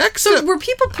 so next... So were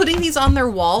people putting these on their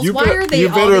walls? Why are they You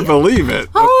all... better believe it.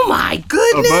 Oh my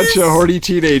goodness! A bunch of horny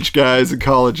teenage guys and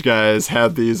college guys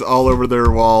had these all over their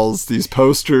walls, these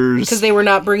posters. Because they were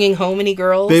not bringing home any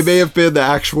girls? They may have been the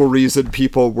actual reason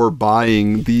people were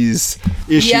buying these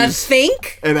issues. You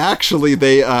think? And actually,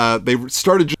 they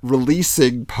started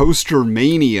releasing Poster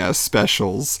Mania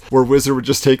specials, where Wizard would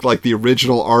just take like the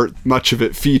original art, much of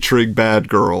it featuring bad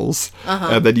girls,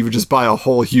 and then you would just buy a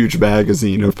whole huge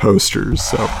magazine of posters.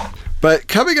 So, but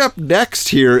coming up next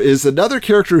here is another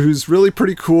character who's really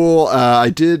pretty cool.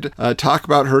 I did talk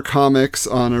about her comics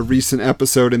on a recent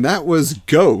episode, and that was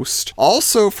Ghost,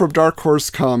 also from Dark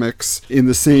Horse Comics in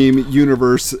the same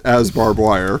universe as Barbed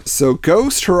Wire. So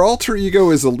Ghost, her alter ego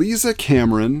is Eliza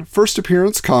Cameron. First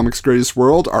appearance, Comics Greatest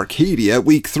World, Arcadia,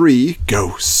 Week 3,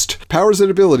 Ghost. Powers and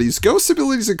abilities. Ghost's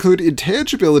abilities include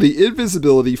intangibility,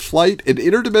 invisibility, flight, and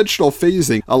interdimensional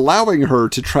phasing, allowing her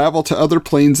to travel to other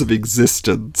planes of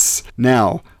existence.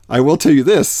 Now, I will tell you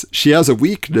this, she has a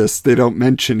weakness they don't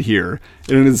mention here,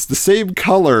 and it is the same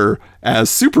color as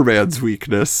Superman's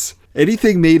weakness.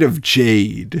 Anything made of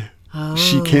jade. Oh.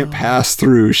 She can't pass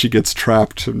through. She gets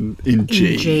trapped in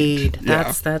jade.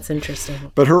 Yeah. That's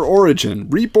interesting. But her origin,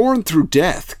 reborn through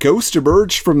death, Ghost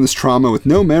emerged from this trauma with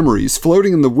no memories,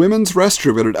 floating in the women's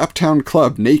restroom at an uptown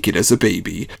club naked as a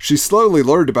baby. She slowly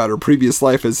learned about her previous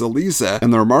life as Eliza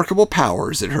and the remarkable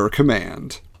powers at her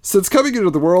command. Since coming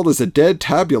into the world as a dead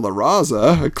tabula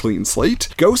rasa, a clean slate,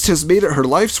 Ghost has made it her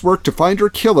life's work to find her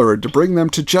killer and to bring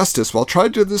them to justice while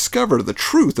trying to discover the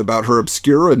truth about her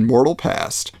obscure and mortal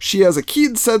past. She has a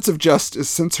keen sense of justice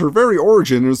since her very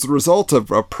origin is the result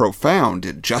of a profound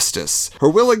injustice. Her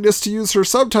willingness to use her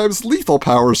sometimes lethal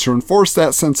powers to enforce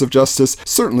that sense of justice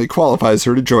certainly qualifies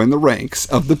her to join the ranks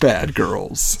of the bad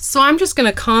girls. So I'm just going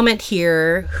to comment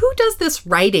here. Who does this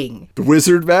writing? The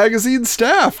Wizard Magazine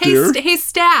staff, dear. Hey,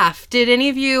 staff. Did any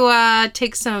of you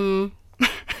take some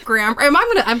grammar?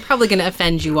 I'm probably gonna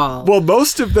offend you all. Well,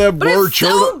 most of them were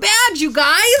so bad, you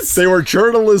guys. They were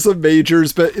journalism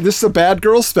majors, but this is a bad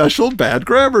girl special, bad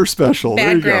grammar special.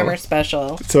 Bad grammar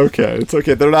special. It's okay.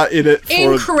 They're not in it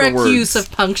for incorrect the words. Use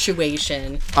of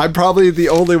punctuation. I'm probably the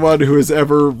only one who has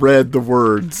ever read the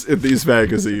words in these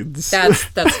magazines.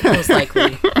 That's most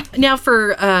likely. Now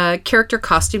for character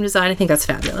costume design, I think that's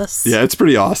fabulous. Yeah, it's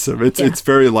pretty awesome. It's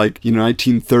very like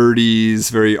 1930s,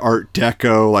 very Art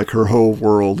Deco. Like her whole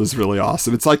world is really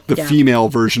awesome. It's like the female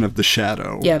version of the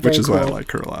Shadow, which is why I like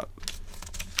her a lot.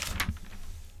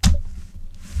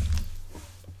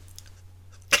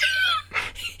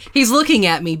 He's looking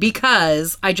at me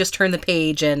because I just turned the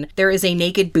page and there is a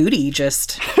naked booty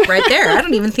just right there. I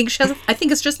don't even think she has. I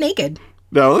think it's just naked.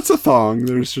 No, it's a thong.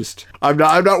 There's just I'm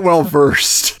not well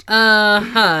versed.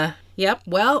 Yep.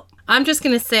 Well, I'm just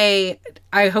gonna say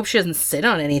I hope she doesn't sit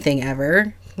on anything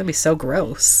ever. That'd be so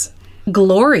gross.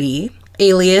 Glory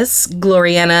alias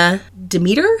Gloriana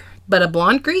Demeter, but a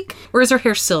blonde Greek? Or is her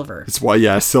hair silver? It's why,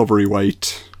 yeah, silvery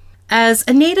white. As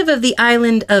a native of the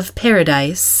island of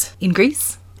Paradise in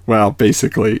Greece, Well,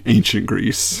 basically, ancient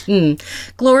Greece.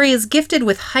 Glory is gifted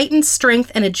with heightened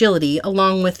strength and agility,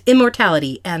 along with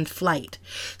immortality and flight.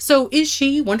 So is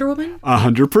she Wonder Woman?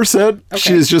 100%. Okay.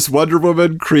 She is just Wonder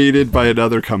Woman created by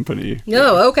another company.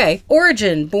 Oh, okay.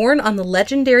 Origin, born on the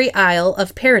legendary Isle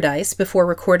of Paradise before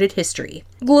recorded history.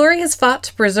 Glory has fought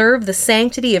to preserve the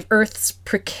sanctity of Earth's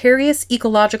precarious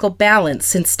ecological balance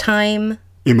since time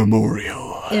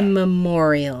Immemorial.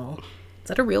 immemorial. Is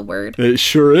that a real word? It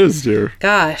sure is, dear.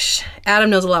 Gosh,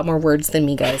 Adam knows a lot more words than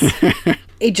me, guys.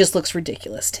 It just looks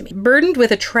ridiculous to me. Burdened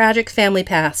with a tragic family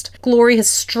past, Glory has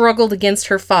struggled against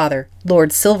her father,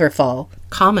 Lord Silverfall,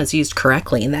 commas used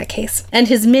correctly in that case, and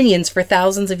his minions for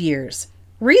thousands of years.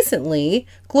 Recently,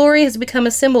 Glory has become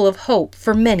a symbol of hope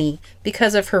for many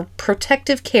because of her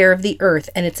protective care of the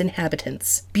earth and its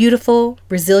inhabitants. Beautiful,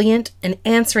 resilient, and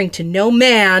answering to no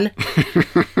man,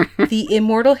 the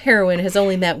immortal heroine has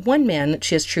only met one man that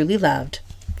she has truly loved,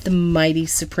 the Mighty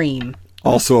Supreme.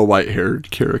 Also a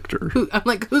white-haired character. I'm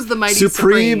like, who's the Mighty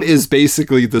Supreme is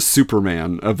basically the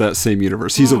Superman of that same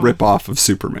universe. He's a ripoff of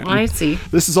Superman. I see.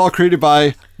 This is all created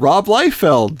by Rob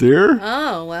Liefeld, dear.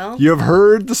 Oh, well. You have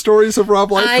heard the stories of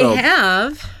Rob Liefeld. I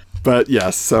have. But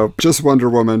yes, so just Wonder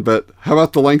Woman, but how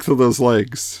about the length of those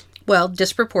legs? Well,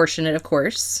 disproportionate, of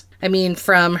course. I mean,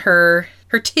 from her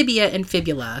tibia and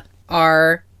fibula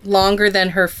are longer than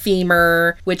her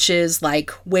femur, which is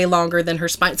like way longer than her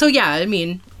spine. So yeah, I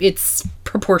mean, it's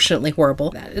proportionately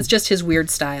horrible. It's just his weird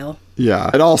style.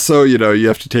 Yeah, and also, you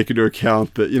have to take into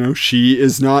account that, she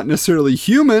is not necessarily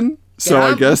human. So Yeah.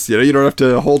 I guess, you don't have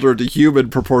to hold her to human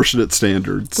proportionate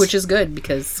standards. Which is good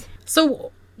because...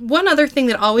 So one other thing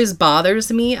that always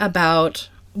bothers me about,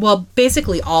 well,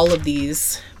 basically all of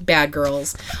these bad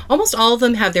girls, almost all of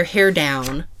them have their hair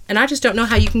down. And I just don't know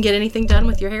how you can get anything done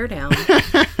with your hair down.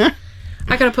 I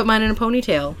gotta put mine in a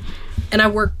ponytail. And I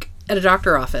work at a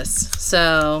doctor office,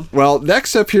 so... Well,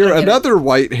 next up here, another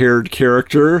white-haired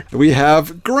character. We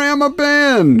have Grandma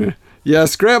Ben.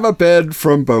 Yes, Grandma Ben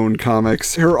from Bone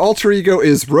Comics. Her alter ego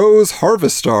is Rose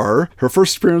Harvestar. Her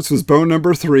first appearance was Bone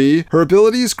number 3. Her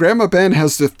abilities, Grandma Ben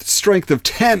has the strength of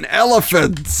 10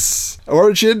 elephants.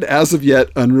 Origin, as of yet,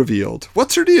 unrevealed.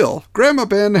 What's her deal? Grandma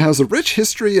Ben has a rich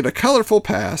history and a colorful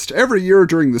past. Every year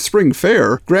during the spring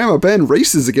fair, Grandma Ben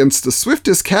races against the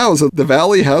swiftest cows that the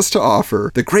valley has to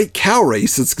offer. The Great Cow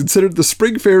Race is considered the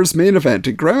spring fair's main event,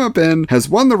 and Grandma Ben has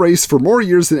won the race for more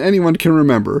years than anyone can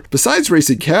remember. Besides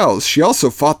racing cows, she also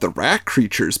fought the rat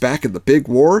creatures back in the Big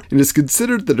War and is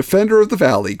considered the defender of the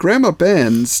valley. Grandma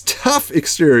Ben's tough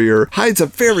exterior hides a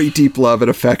very deep love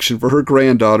and affection for her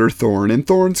granddaughter Thorn and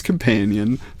Thorn's companion,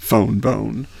 Phone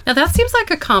Bone. Now that seems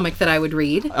like a comic that I would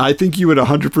read. I think you would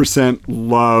 100%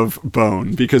 love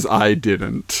Bone, because I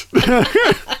didn't.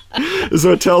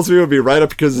 So it tells me it would be right up,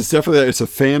 because it's a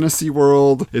fantasy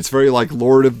world. It's very like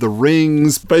Lord of the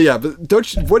Rings. But yeah,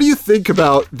 what do you think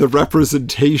about the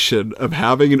representation of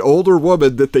having an older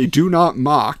woman that they do not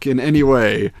mock in any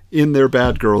way in their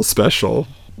Bad Girls special?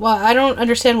 Well, I don't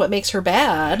understand what makes her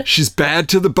bad. She's bad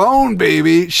to the bone,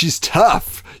 baby. She's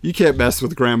tough. You can't mess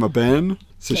with Grandma Ben.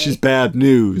 So she's bad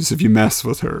news if you mess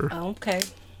with her. Okay.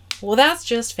 Well, that's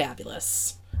just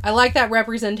fabulous. I like that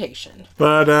representation.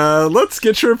 But let's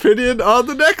get your opinion on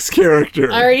the next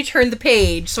character. I already turned the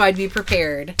page, so I'd be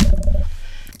prepared.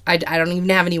 I don't even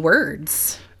have any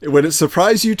words. Would it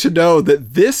surprise you to know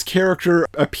that this character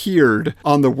appeared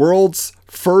on the world's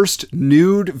first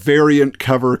nude variant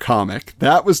cover comic?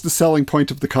 That was the selling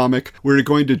point of the comic. We're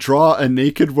going to draw a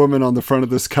naked woman on the front of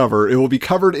this cover. It will be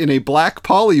covered in a black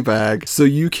poly bag, so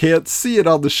you can't see it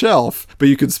on the shelf, but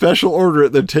you can special order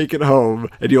it, then take it home,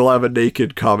 and you'll have a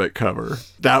naked comic cover.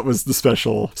 That was the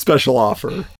special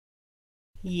offer.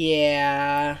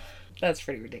 Yeah, that's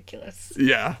pretty ridiculous.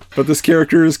 Yeah, but this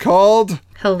character is called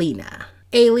Helena,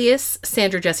 alias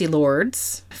Sandra Jessie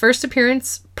Lords. First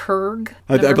appearance, Purg.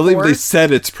 I believe 4. they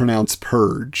said it's pronounced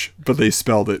Purge, but they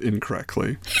spelled it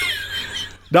incorrectly.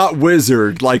 Not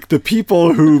wizard, like the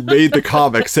people who made the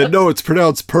comic said, no, it's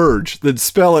pronounced Purge. Then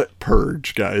spell it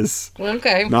Purge, guys.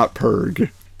 Okay. Not Purg.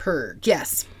 Purg,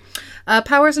 yes.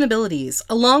 Powers and abilities.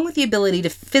 Along with the ability to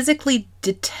physically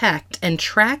detect and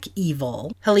track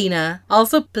evil, Helena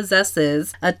also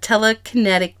possesses a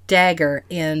telekinetic dagger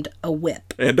and a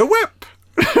whip. And a whip.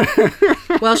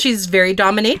 Well, she's very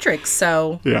dominatrix,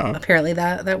 so Yeah. apparently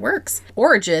that works.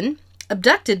 Origin.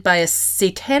 Abducted by a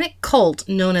satanic cult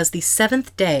known as the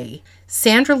Seventh Day,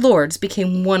 Sandra Lords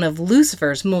became one of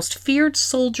Lucifer's most feared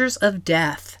soldiers of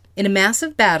death. In a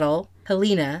massive battle,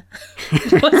 Helena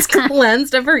was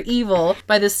cleansed of her evil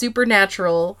by the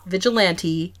supernatural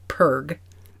vigilante Purg.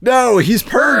 No, he's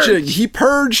purging. He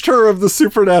purged her of the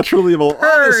supernatural evil.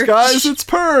 Honest, guys, it's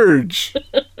Purge.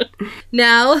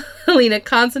 Now, Helena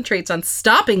concentrates on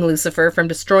stopping Lucifer from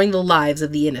destroying the lives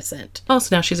of the innocent. Oh,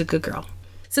 so now she's a good girl.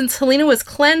 Since Helena was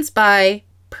cleansed by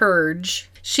Purge,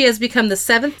 she has become the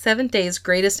Seventh Day's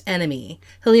greatest enemy.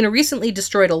 Helena recently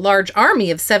destroyed a large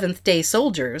army of Seventh Day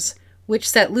soldiers, which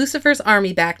set Lucifer's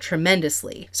army back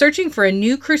tremendously. Searching for a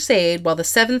new crusade while the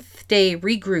Seventh Day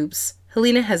regroups,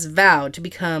 Helena has vowed to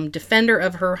become defender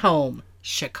of her home,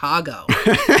 Chicago.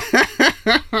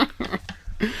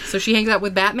 So she hangs out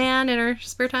with Batman in her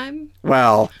spare time?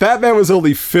 Wow. Batman was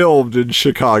only filmed in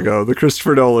Chicago, the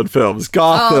Christopher Nolan films.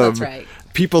 Gotham, oh, that's right.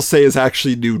 People say is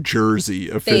actually New Jersey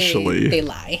officially. They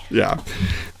lie. Yeah.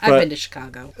 I've been to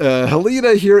Chicago.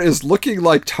 Helena here is looking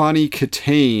like Tawny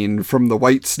Katane from the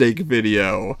Whitesnake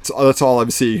video. So that's all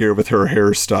I'm seeing here with her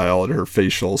hairstyle and her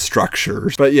facial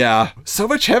structures. But yeah, so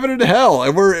much heaven and hell.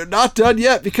 And we're not done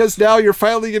yet because now you're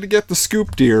finally going to get the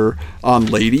scoop, dear, on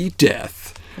Lady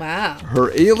Death. Wow.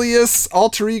 Her alias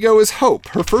alter ego is Hope.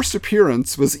 Her first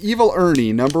appearance was Evil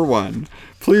Ernie #1.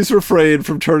 Please refrain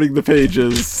from turning the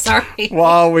pages. Sorry.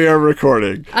 While we are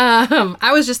recording.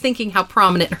 I was just thinking how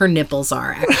prominent her nipples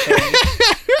are, actually.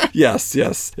 Yes.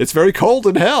 It's very cold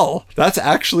in hell. That's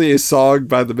actually a song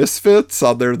by the Misfits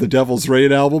on their The Devil's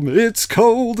Rain album. It's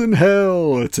cold in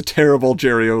hell. It's a terrible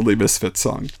Jerry Only Misfits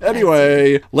song.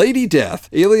 Anyway, Lady Death,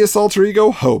 alias alter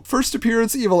ego Hope. First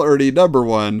appearance Evil Ernie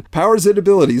 #1. Powers and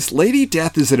abilities. Lady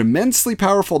Death is an immensely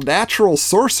powerful natural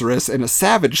sorceress and a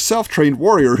savage self-trained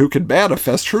warrior who can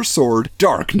manifest her sword,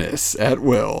 Darkness, at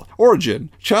will. Origin.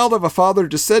 Child of a father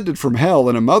descended from hell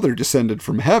and a mother descended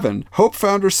from heaven, Hope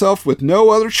found herself with no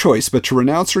other choice but to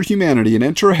renounce her humanity and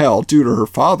enter hell due to her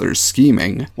father's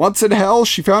scheming. Once in hell,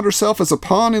 she found herself as a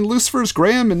pawn in Lucifer's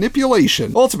grand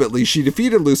manipulation. Ultimately, she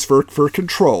defeated Lucifer for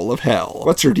control of hell.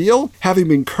 What's her deal? Having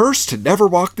been cursed to never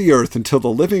walk the earth until the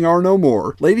living are no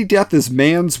more, Lady Death is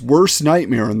man's worst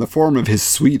nightmare in the form of his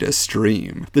sweetest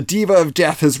dream. The diva of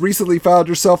death has recently found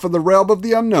herself in the realm of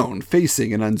the unknown,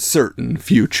 facing an uncertain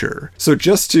future. So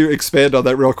just to expand on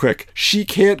that real quick, she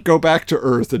can't go back to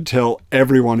Earth until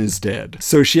everyone is dead.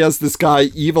 So she has this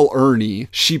guy, Evil Ernie.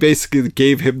 She basically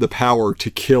gave him the power to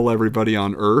kill everybody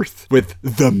on Earth with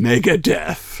the Mega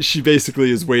Death. She basically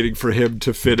is waiting for him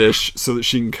to finish so that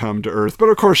she can come to Earth. But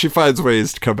of course, she finds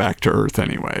ways to come back to Earth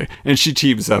anyway. And she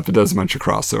teams up and does a bunch of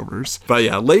crossovers. But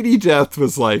yeah, Lady Death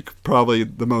was like probably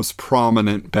the most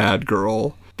prominent bad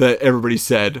girl that everybody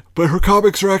said, but her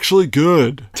comics are actually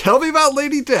good. Tell me about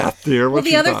Lady Death, dear. Well,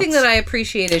 the other thing that I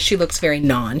appreciate is she looks very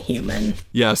non-human.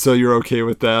 Yeah, so you're okay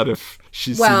with that if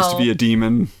she seems to be a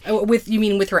demon? You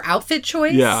mean with her outfit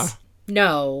choice? Yeah.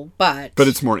 No, but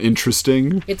it's more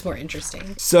interesting. It's more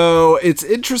interesting. So it's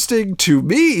interesting to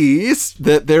me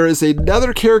that there is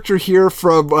another character here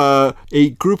from a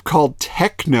group called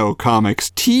Tekno Comics.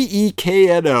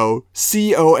 TEKNO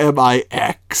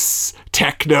COMIX.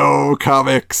 Tekno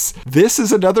Comics. This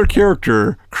is another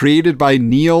character created by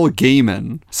Neil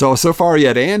Gaiman. So far he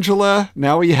had Angela,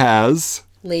 now he has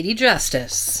Lady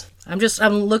Justice.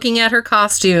 I'm looking at her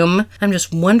costume. I'm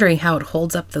just wondering how it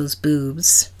holds up those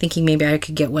boobs. Thinking maybe I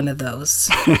could get one of those.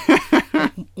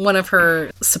 One of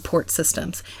her support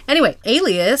systems. Anyway,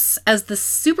 alias, as the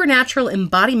supernatural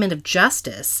embodiment of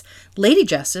justice, Lady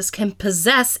Justice can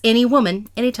possess any woman,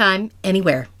 anytime,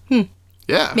 anywhere.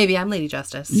 Yeah. Maybe I'm Lady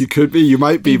Justice. You could be. You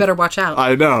might be. You better watch out.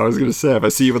 I know. I was going to say, if I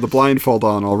see you with a blindfold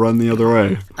on, I'll run the other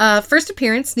way. First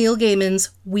appearance, Neil Gaiman's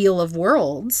Wheel of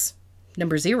Worlds,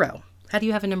 #0. How do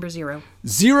you have a #0?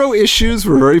 0 issues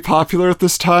were very popular at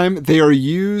this time. They are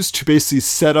used to basically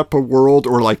set up a world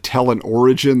or like tell an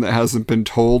origin that hasn't been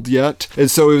told yet.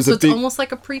 And so it was it's almost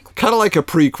like a prequel. Kind of like a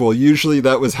prequel. Usually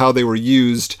that was how they were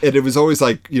used. And it was always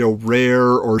like,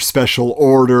 rare or special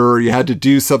order. You had to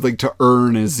do something to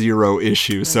earn a 0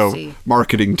 issue.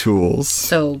 Marketing tools.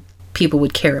 So people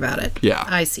would care about it. Yeah.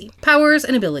 I see. Powers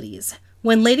and abilities.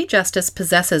 When Lady Justice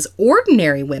possesses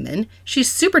ordinary women, she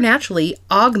supernaturally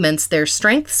augments their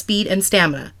strength, speed, and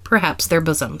stamina, perhaps their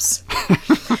bosoms.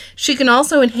 She can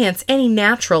also enhance any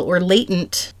natural or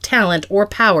latent talent or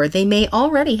power they may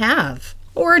already have.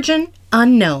 Origin,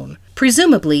 unknown.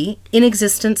 Presumably in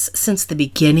existence since the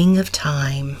beginning of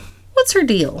time. What's her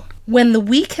deal? When the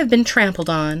weak have been trampled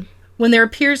on, when there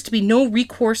appears to be no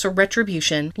recourse or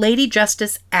retribution, Lady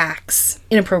Justice acts,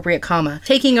 inappropriate comma,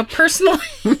 taking a personal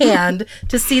hand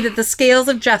to see that the scales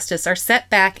of justice are set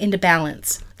back into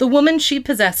balance. The woman she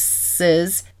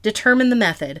possesses determine the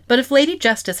method. But if Lady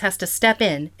Justice has to step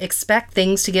in, expect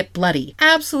things to get bloody.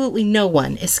 Absolutely no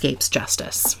one escapes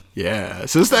justice. Yeah,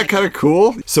 so isn't that kind of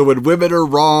cool? So when women are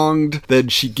wronged, then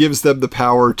she gives them the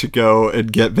power to go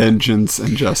and get vengeance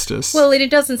and justice. Well, it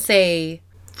doesn't say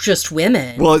just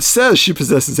women. Well, it says she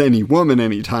possesses any woman,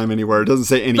 anytime, anywhere. It doesn't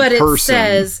say any person. But it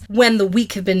says when the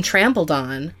weak have been trampled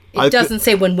on. It doesn't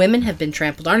say when women have been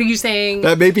trampled on. Are you saying...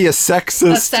 That may be a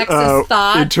sexist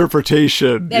thought?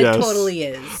 Interpretation. It yes. totally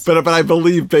is. But I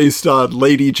believe based on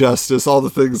Lady Justice, all the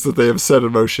things that they have set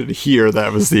in motion here,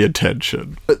 that was the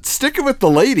intention. But sticking with the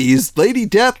ladies, Lady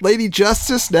Death, Lady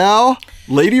Justice now...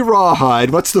 Lady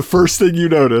Rawhide, what's the first thing you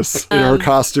notice in her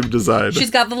costume design? She's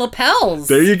got the lapels.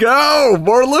 There you go!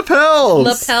 More lapels!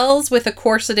 Lapels with a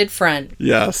corseted front.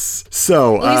 Yes.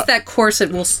 So... At least that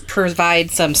corset will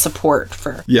provide some support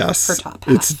for her top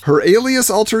half. Her alias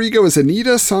alter ego is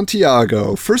Anita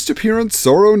Santiago. First appearance,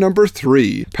 Zorro number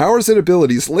 3. Powers and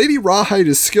abilities. Lady Rawhide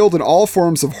is skilled in all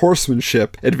forms of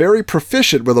horsemanship and very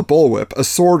proficient with a bullwhip, a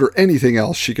sword, or anything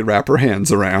else she can wrap her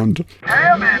hands around.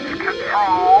 Damage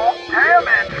control!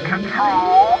 Damage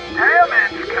control!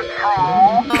 Damage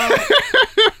control!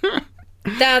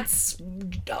 That's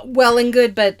well and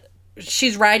good, but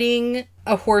she's riding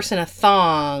a horse in a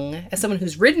thong. As someone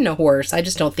who's ridden a horse, I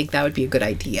just don't think that would be a good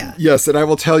idea. Yes, and I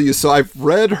will tell you, so I've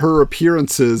read her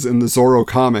appearances in the Zorro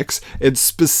comics, and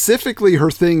specifically her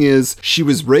thing is she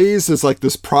was raised as like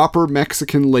this proper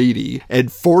Mexican lady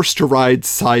and forced to ride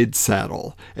side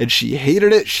saddle. And she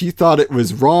hated it. She thought it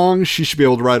was wrong. She should be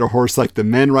able to ride a horse like the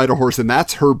men ride a horse. And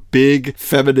that's her big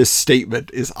feminist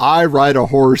statement is I ride a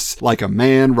horse like a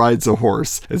man rides a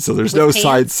horse. And so there's no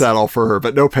side saddle for her,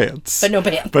 but no pants.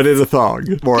 But in a thong.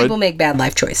 People make bad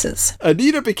life choices.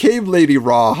 Anita became Lady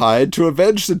Rawhide to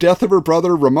avenge the death of her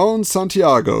brother Ramon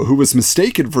Santiago, who was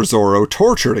mistaken for Zorro,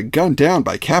 tortured and gunned down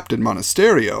by Captain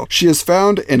Monasterio. She has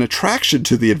found an attraction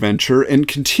to the adventure and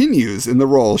continues in the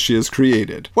role she has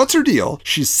created. What's her deal?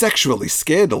 She's sexually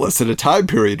scandalous in a time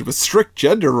period with strict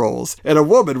gender roles, and a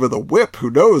woman with a whip who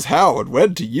knows how and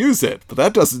when to use it. But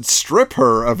that doesn't strip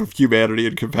her of humanity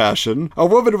and compassion. A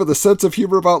woman with a sense of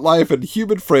humor about life and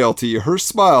human frailty, her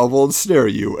smile will ensnare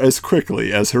you as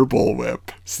quickly as her bullwhip.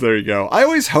 So there you go. I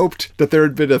always hoped that there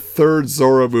had been a third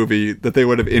Zorro movie that they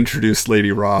would have introduced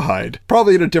Lady Rawhide.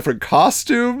 Probably in a different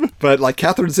costume, but like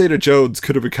Catherine Zeta-Jones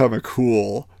could have become a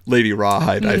cool Lady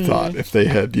Rawhide, I thought, if they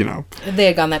had, They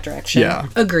had gone that direction. Yeah.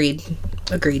 Agreed.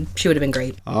 She would have been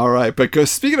great. All right, but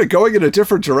speaking of going in a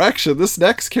different direction, this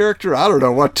next character, I don't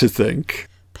know what to think.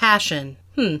 Passion.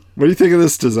 What do you think of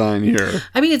this design here?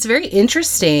 I mean, it's very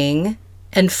interesting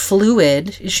and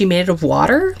fluid. Is she made of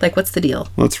water? Like, what's the deal?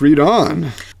 Let's read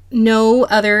on. No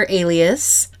other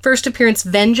alias. First appearance,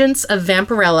 Vengeance of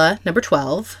Vampirella, number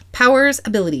 12. Powers,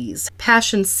 abilities.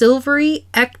 Passion's silvery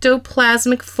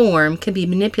ectoplasmic form can be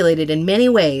manipulated in many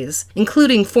ways,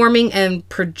 including forming and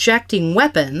projecting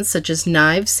weapons such as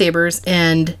knives, sabers,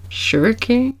 and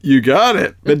shuriken. You got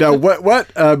it. But now,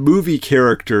 what movie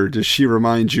character does she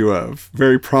remind you of?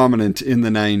 Very prominent in the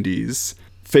 90s.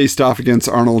 Faced off against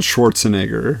Arnold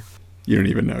Schwarzenegger. You don't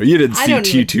even know. You didn't see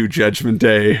T2 Judgment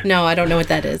Day. No, I don't know what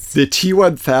that is. The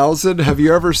T-1000, have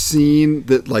you ever seen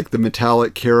the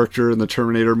metallic character in the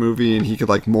Terminator movie and he could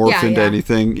morph into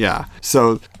anything? Yeah.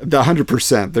 So the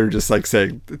 100%, they're just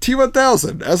saying, the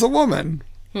T-1000 as a woman.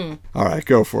 All right,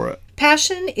 go for it.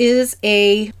 Passion is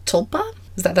a tulpa?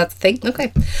 Is that's the thing?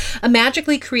 Okay. A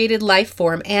magically created life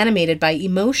form animated by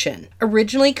emotion.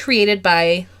 Originally created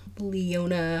by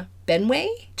Leona Benway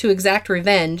to exact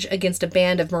revenge against a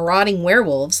band of marauding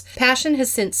werewolves, Passion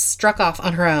has since struck off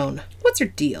on her own. What's her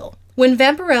deal? When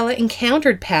Vampirella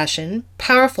encountered Passion,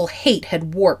 powerful hate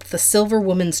had warped the Silver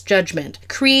Woman's judgment,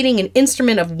 creating an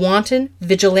instrument of wanton,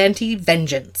 vigilante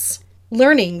vengeance.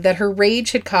 Learning that her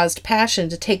rage had caused Passion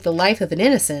to take the life of an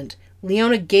innocent,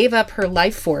 Leona gave up her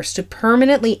life force to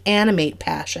permanently animate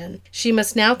Passion. She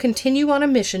must now continue on a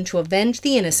mission to avenge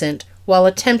the innocent while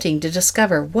attempting to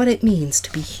discover what it means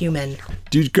to be human.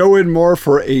 Do you go in more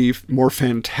for a more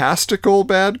fantastical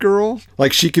bad girl?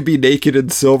 Like she could be naked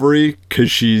and silvery because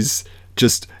she's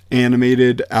just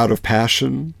animated out of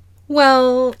passion?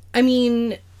 Well, I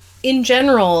mean, in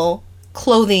general,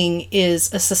 clothing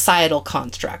is a societal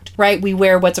construct, right? We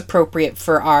wear what's appropriate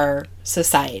for our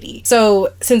society.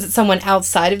 So since it's someone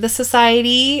outside of the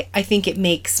society, I think it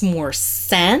makes more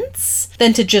sense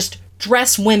than to just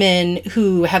dress women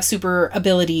who have super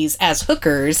abilities as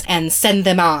hookers and send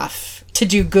them off to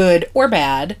do good or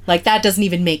bad. That doesn't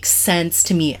even make sense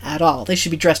to me at all. They should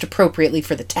be dressed appropriately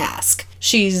for the task.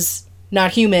 She's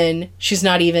not human. She's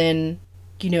not even,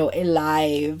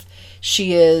 alive.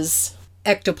 She is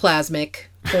ectoplasmic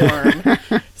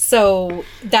form. So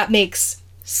that makes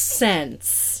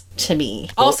sense to me.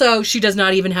 Also, she does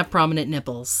not even have prominent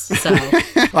nipples. So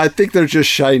I think they're just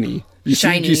shiny. Do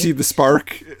you see the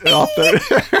spark off there?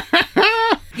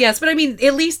 yes, but I mean,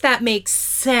 at least that makes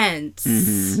sense.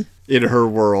 Mm-hmm. In her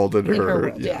world, In her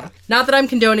world, yeah. Not that I'm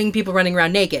condoning people running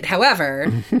around naked.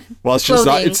 However, well,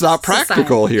 it's not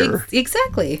practical here.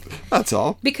 Exactly. That's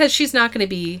all. Because she's not going to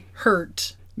be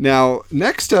hurt. Now,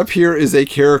 next up here is a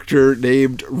character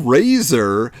named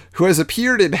Razor, who has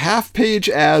appeared in half-page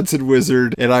ads in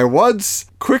Wizard, and I once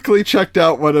quickly checked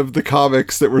out one of the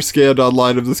comics that were scanned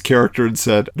online of this character and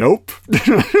said, nope.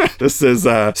 This is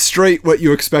straight what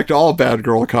you expect all bad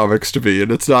girl comics to be,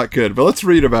 and it's not good. But let's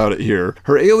read about it here.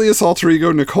 Her alias alter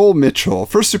ego, Nicole Mitchell.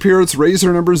 First appearance,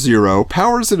 Razor number 0.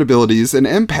 Powers and abilities, an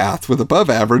empath with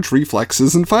above-average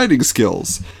reflexes and fighting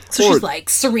skills. So she's like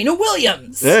Serena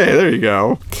Williams. Hey, there you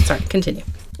go. Sorry, continue.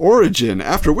 Origin.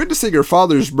 After witnessing her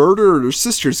father's murder and her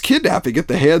sister's kidnapping at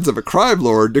the hands of a crime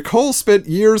lord, Nicole spent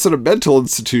years in a mental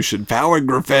institution vowing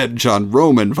revenge on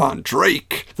Roman von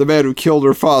Drake, the man who killed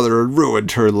her father and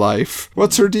ruined her life.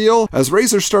 What's her deal? As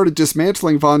Razor started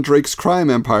dismantling von Drake's crime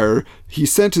empire, he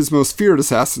sent his most feared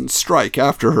assassin, Strike,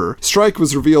 after her. Strike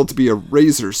was revealed to be a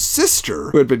Razor's sister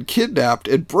who had been kidnapped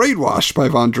and brainwashed by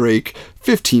Von Drake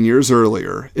 15 years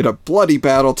earlier. In a bloody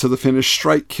battle to the finish,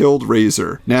 Strike killed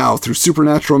Razor. Now, through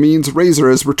supernatural means, Razor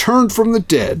has returned from the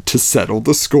dead to settle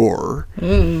the score.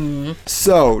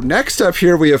 So, next up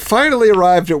here, we have finally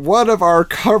arrived at one of our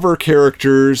cover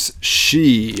characters,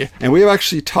 She. And we have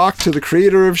actually talked to the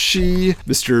creator of She,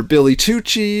 Mr. Billy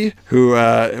Tucci, who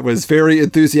was very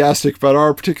enthusiastic about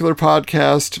our particular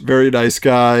podcast. Very nice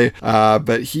guy.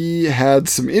 But he had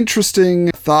some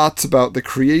interesting thoughts about the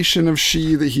creation of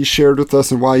She that he shared with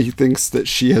us and why he thinks that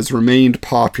She has remained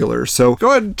popular. So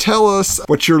go ahead and tell us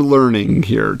what you're learning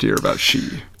here, dear, about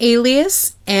She.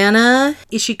 Alias Anna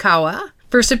Ishikawa.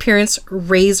 First appearance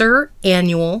Razor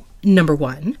Annual number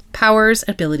 1. Powers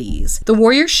and abilities. The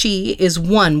warrior She is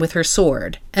one with her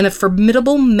sword, and a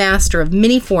formidable master of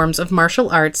many forms of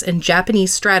martial arts and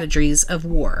Japanese strategies of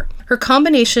war. Her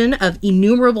combination of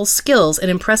innumerable skills and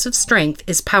impressive strength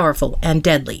is powerful and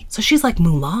deadly. So she's like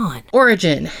Mulan.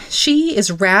 Origin. She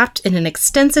is wrapped in an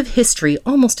extensive history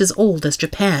almost as old as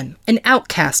Japan. An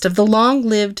outcast of the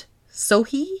long-lived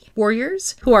Sohi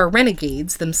warriors, who are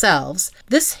renegades themselves,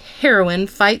 this heroine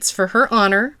fights for her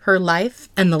honor, her life,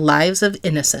 and the lives of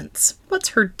innocents. What's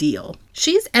her deal?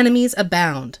 She's enemies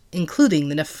abound, including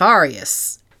the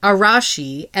nefarious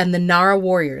Arashi and the Nara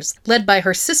warriors, led by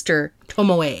her sister,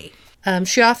 Tomoe.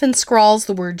 She often scrawls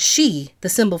the word She, the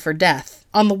symbol for death,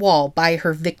 on the wall by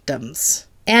her victims.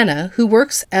 Anna, who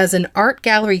works as an art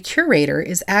gallery curator,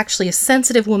 is actually a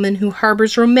sensitive woman who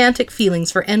harbors romantic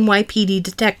feelings for NYPD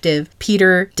detective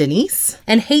Peter Denise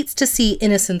and hates to see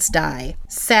innocents die.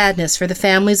 Sadness for the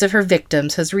families of her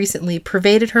victims has recently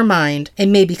pervaded her mind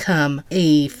and may become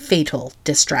a fatal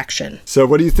distraction. So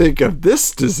what do you think of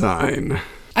this design?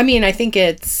 I mean, I think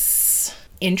it's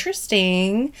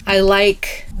interesting. I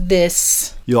like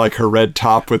this. You like her red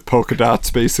top with polka dots,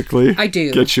 basically? I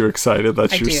do. Gets you excited.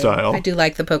 That's your style. I do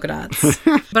like the polka dots.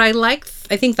 But I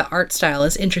think the art style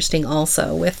is interesting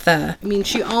also with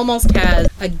she almost has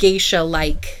a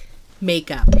geisha-like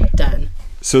makeup done.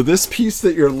 So this piece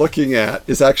that you're looking at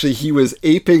is actually, he was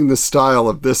aping the style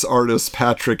of this artist,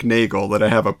 Patrick Nagel, that I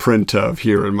have a print of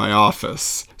here in my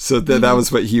office. So that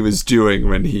was what he was doing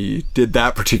when he did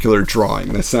that particular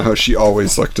drawing. That's not how she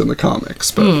always looked in the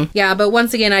comics. But Yeah, but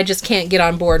once again, I just can't get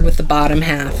on board with the bottom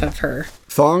half of her.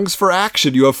 Thongs for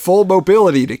action. You have full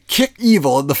mobility to kick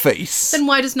evil in the face. Then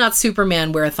why does not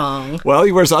Superman wear a thong? Well,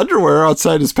 he wears underwear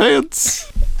outside his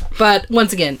pants. But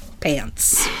once again,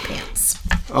 pants.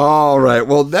 All right.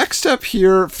 Well, next up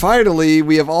here, finally,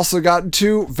 we have also gotten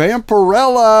to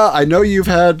Vampirella. I know you've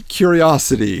had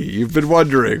curiosity. You've been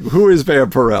wondering, who is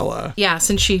Vampirella? Yeah,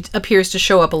 since she appears to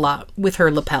show up a lot with her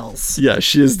lapels. Yeah,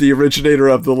 she is the originator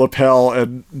of the lapel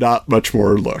and not much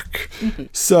more look. Mm-hmm.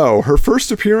 So, her first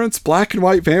appearance, Black and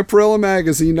White Vampirella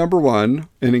Magazine #1,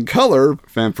 and in color,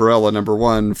 Vampirella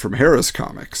 #1 from Harris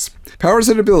Comics. Powers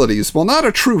and abilities. While not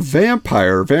a true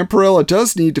vampire, Vampirella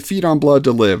does need to feed on blood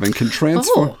to live and can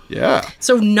transform. Oh. Yeah.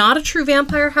 So not a true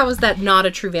vampire? How is that not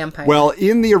a true vampire? Well,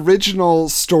 in the original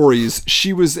stories,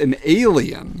 she was an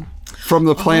alien from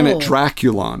the planet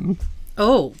Draculon.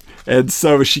 Oh. And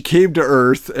so she came to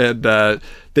Earth, and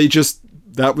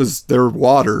that was their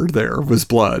water there was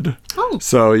blood. Oh.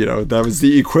 So, that was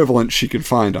the equivalent she could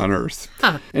find on Earth.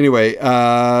 Huh. Anyway,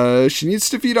 she needs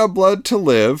to feed on blood to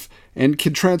live. and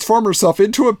can transform herself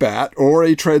into a bat or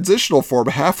a transitional form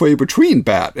halfway between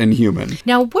bat and human.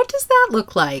 Now, what does that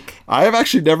look like? I have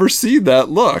actually never seen that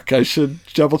look. I should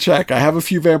double check. I have a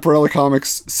few Vampirella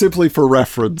comics simply for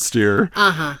reference, dear.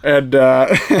 And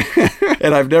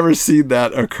and I've never seen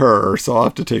that occur, so I'll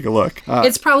have to take a look.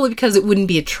 It's probably because it wouldn't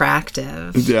be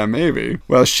attractive. Yeah, maybe.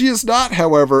 Well, she is not,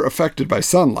 however, affected by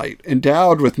sunlight.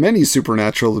 Endowed with many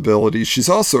supernatural abilities, she's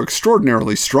also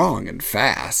extraordinarily strong and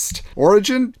fast.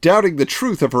 Origin? Doubting the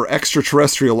truth of her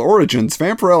extraterrestrial origins,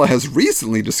 Vampirella has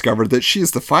recently discovered that she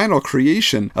is the final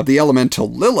creation of the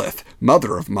elemental Lilith,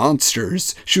 mother of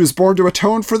monsters. She was born to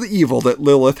atone for the evil that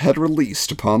Lilith had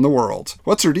released upon the world.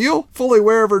 What's her deal? Fully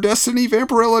aware of her destiny,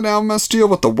 Vampirella now must deal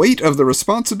with the weight of the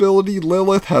responsibility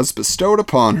Lilith has bestowed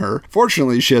upon her.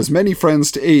 Fortunately, she has many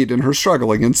friends to aid in her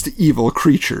struggle against the evil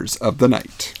creatures of the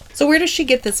night. So where does she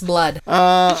get this blood?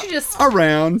 Did she just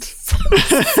Around.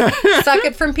 suck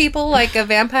it from people like a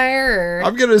vampire? Or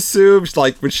I'm gonna assume,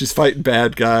 like, when she's fighting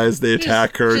bad guys, they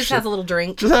attack her. She just has a little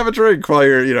drink. Just have a drink while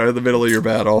you're, in the middle of your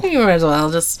battle. You might as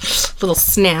well. Just a little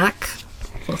snack.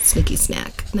 A little sneaky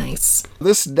snack. Nice.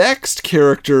 This next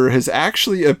character has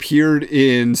actually appeared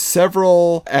in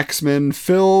several X-Men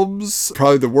films.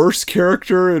 Probably the worst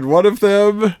character in one of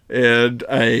them, and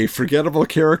a forgettable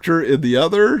character in the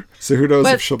other. So who knows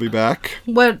if she'll be back.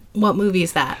 What movie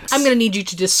is that? I'm going to need you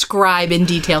to describe in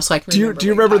detail so I can remember. Do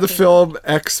you remember the film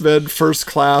X-Men First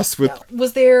Class with...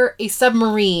 Was there a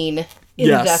submarine...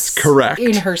 Yes, correct.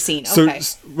 In her scene. Okay.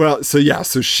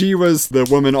 So she was the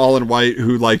woman all in white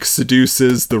who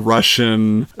seduces the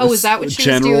Russian is that what she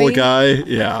general was doing? guy.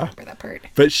 Yeah. I remember that part.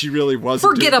 But she really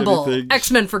wasn't forgettable. doing anything.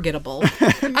 X-Men forgettable.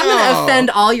 I'm going to offend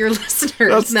all your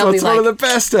listeners. That's one of the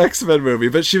best X-Men movie.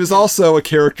 But she was also a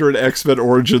character in X-Men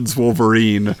Origins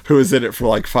Wolverine who was in it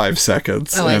for 5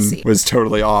 seconds and was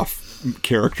totally off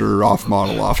character, off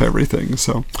model, off everything.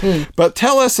 So but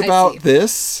tell us about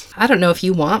this. I don't know if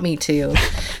you want me to.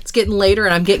 It's getting later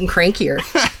and I'm getting crankier.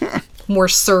 More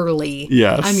surly.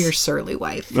 Yes, I'm your surly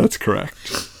wife. That's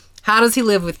correct. How does he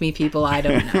live with me, people? I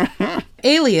don't know.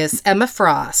 Alias Emma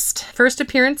Frost. First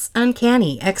appearance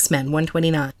Uncanny X-Men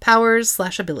 129.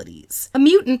 Powers/abilities. A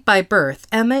mutant by birth,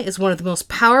 Emma is one of the most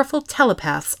powerful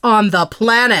telepaths on the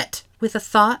planet. With a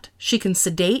thought, she can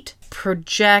sedate,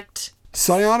 project...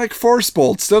 Psionic force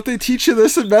bolts. Don't they teach you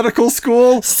this in medical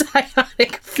school?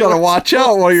 Psionic force Gotta watch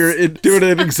out while you're doing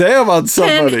an exam on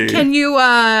somebody. Can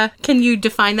you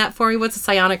define that for me? What's a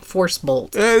psionic force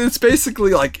bolt? It's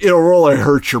basically it'll really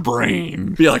hurt your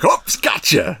brain. Be like, oops,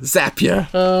 gotcha, zap ya.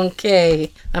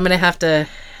 Okay, I'm gonna have to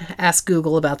ask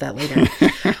Google about that later.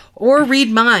 Or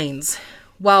read minds.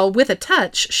 While with a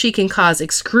touch, she can cause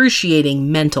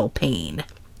excruciating mental pain.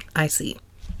 I see.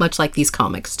 Much like these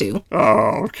comics do.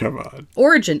 Oh, come on.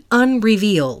 Origin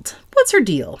unrevealed. What's her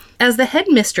deal? As the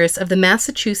headmistress of the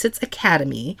Massachusetts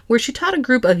Academy, where she taught a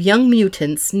group of young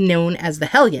mutants known as the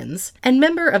Hellions, and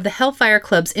member of the Hellfire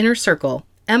Club's inner circle,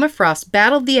 Emma Frost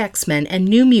battled the X-Men and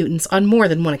New Mutants on more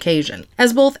than one occasion.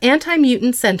 As both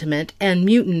anti-mutant sentiment and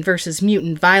mutant versus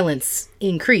mutant violence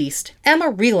increased, Emma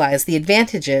realized the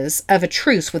advantages of a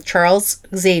truce with Charles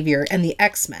Xavier and the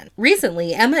X-Men.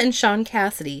 Recently, Emma and Sean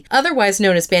Cassidy, otherwise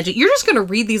known as Banshee... You're just going to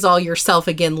read these all yourself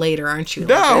again later, aren't you?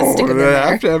 No,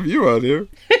 I have to have you on here.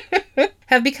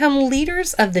 Have become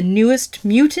leaders of the newest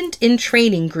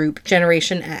mutant-in-training group,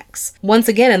 Generation X. Once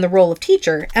again in the role of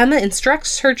teacher, Emma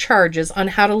instructs her charges on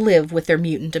how to live with their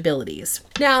mutant abilities.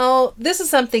 Now, this is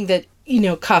something that,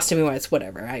 costuming-wise,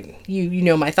 whatever, you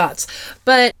know my thoughts.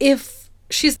 But if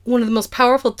she's one of the most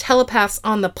powerful telepaths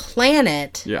on the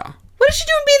planet... Yeah. What is she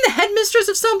doing being the headmistress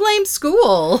of some blame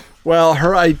school? Well,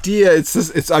 her idea,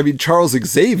 Charles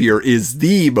Xavier is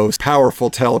the most powerful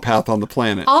telepath on the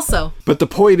planet. Also. But the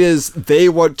point is, they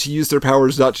want to use their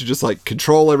powers not to just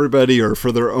control everybody or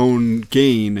for their own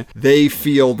gain. They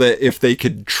feel that if they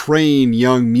could train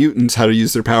young mutants how to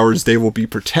use their powers, they will be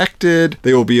protected.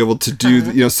 They will be able to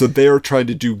do, so they're trying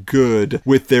to do good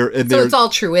with their... So it's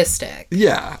altruistic.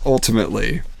 Yeah,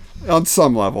 ultimately. On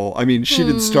some level. I mean, she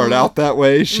didn't start out that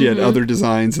way. She had other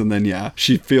designs, and then,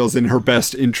 she feels in her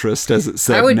best interest, as it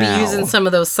said now. I would be using some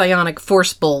of those psionic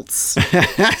force bolts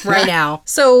right now.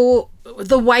 So,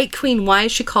 the White Queen, why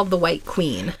is she called the White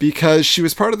Queen? Because she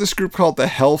was part of this group called the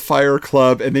Hellfire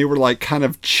Club, and they were kind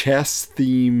of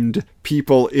chess-themed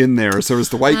people in there. So it was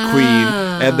the White Queen,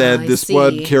 and then this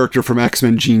one character from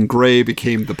X-Men, Jean Grey,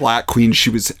 became the Black Queen.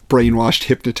 She was brainwashed,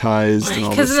 hypnotized, and all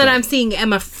this Because then I'm seeing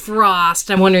Emma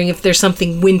Frost. I'm wondering if there's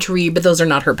something wintry, but those are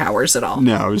not her powers at all.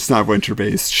 No, it's not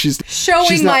winter-based.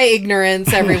 Showing my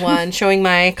ignorance, everyone. Showing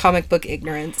my comic book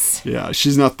ignorance. Yeah,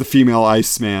 she's not the female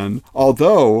Iceman.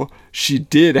 Although... she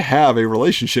did have a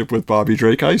relationship with Bobby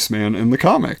Drake Iceman in the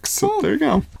comics. So there you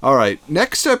go. All right.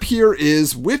 Next up here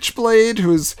is Witchblade,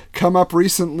 who has come up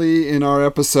recently in our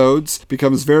episodes,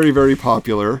 becomes very, very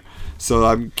popular. So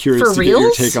I'm curious to get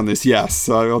your take on this. Yes,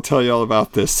 so I'll tell you all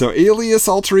about this. So alias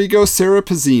alter ego Sarah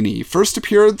Pizzini. First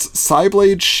appearance,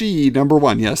 Cyblade She,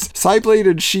 #1. Yes, Cyblade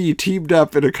and She teamed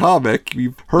up in a comic.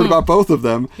 You've heard about both of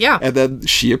them. Yeah. And then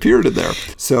she appeared in there.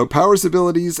 So powers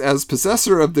abilities. As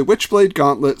possessor of the Witchblade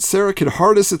Gauntlet, Sarah can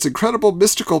harness its incredible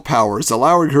mystical powers,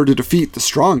 allowing her to defeat the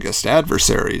strongest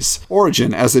adversaries.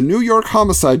 Origin. As a New York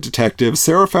homicide detective,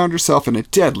 Sarah found herself in a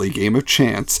deadly game of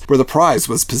chance, where the prize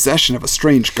was possession of a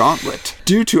strange gauntlet.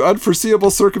 Due to unforeseeable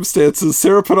circumstances,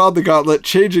 Sarah put on the gauntlet,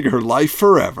 changing her life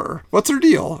forever. What's her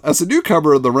deal? As a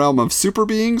newcomer in the realm of super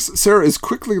beings, Sarah is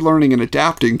quickly learning and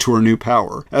adapting to her new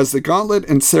power. As the gauntlet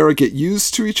and Sarah get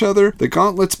used to each other, the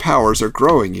gauntlet's powers are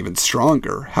growing even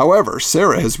stronger. However,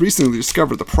 Sarah has recently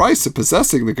discovered the price of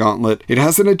possessing the gauntlet. It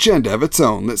has an agenda of its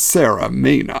own that Sarah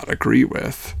may not agree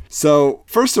with. So,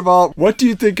 first of all, what do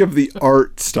you think of the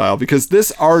art style? Because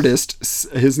this artist,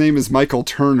 his name is Michael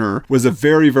Turner, was a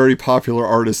very, very popular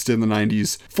artist in the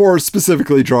 90s for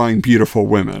specifically drawing beautiful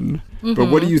women. But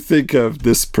what do you think of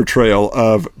this portrayal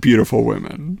of beautiful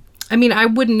women? I mean, I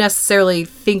wouldn't necessarily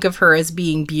think of her as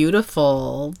being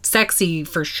beautiful. Sexy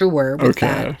for sure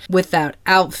with that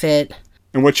outfit.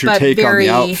 And what's your take on the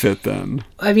outfit then?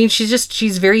 I mean,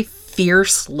 she's very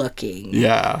fierce looking.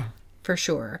 Yeah. For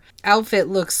sure. Outfit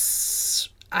looks...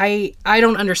 I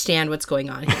don't understand what's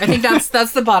going on here. I think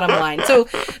that's the bottom line. So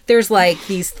there's like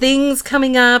these things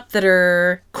coming up that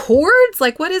are cords?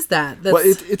 Like, what is that? Well,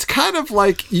 it's kind of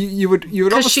like you would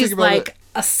almost think about like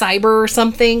a cyber or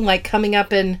something, like coming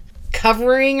up and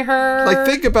covering her. Like,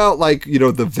 think about, like,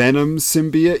 the Venom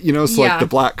symbiote, so like the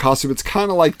black costume. It's kind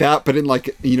of like that, but in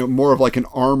like, more of like an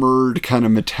armored kind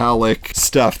of metallic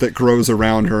stuff that grows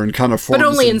around her and kind of forms. But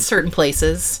only in certain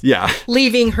places. Yeah.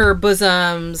 Leaving her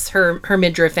bosoms, her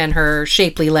midriff, and her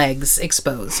shapely legs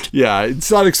exposed. Yeah,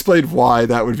 it's not explained why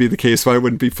that would be the case, why it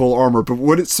wouldn't be full armor, but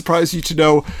would it surprise you to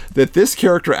know that this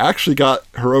character actually got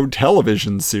her own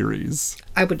television series?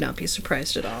 I would not be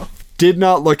surprised at all. Did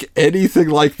not look anything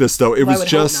like this, though. It was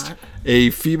just a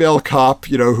female cop,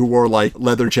 who wore like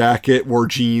leather jacket, wore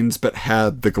jeans, but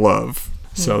had the glove.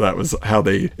 So that was how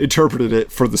they interpreted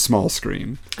it for the small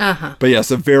screen. But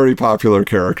yes, a very popular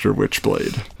character,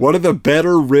 Witchblade. One of the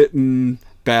better written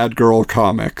bad girl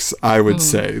comics, I would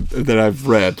say, that I've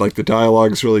read. Like, the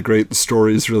dialogue's really great, the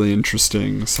story's really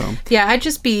interesting. So yeah, I'd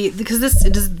just be, because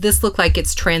does this look like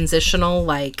it's transitional,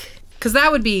 like... Because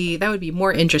that would be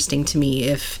more interesting to me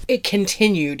if it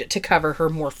continued to cover her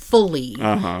more fully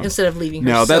instead of leaving her.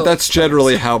 No, so that's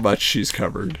generally how much she's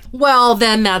covered. Well,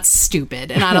 then that's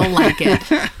stupid, and I don't like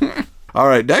it. All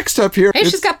right, next up here. Hey,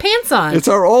 she's got pants on. It's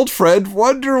our old friend,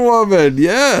 Wonder Woman.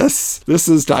 Yes. This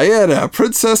is Diana,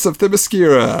 Princess of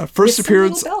Themyscira. First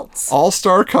appearance,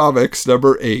 All-Star Comics,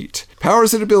 #8.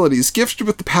 Powers and abilities, gifted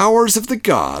with the powers of the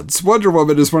gods. Wonder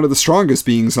Woman is one of the strongest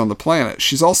beings on the planet.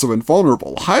 She's also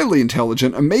invulnerable, highly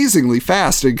intelligent, amazingly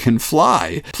fast, and can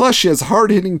fly. Plus, she has a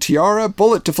hard-hitting tiara,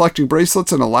 bullet-deflecting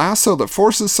bracelets, and a lasso that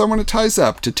forces someone it ties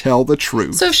up to tell the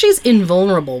truth. So if she's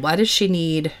invulnerable, why does she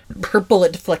need her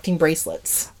bullet-deflecting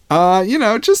bracelets?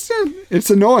 It's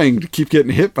annoying to keep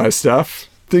getting hit by stuff.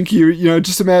 Think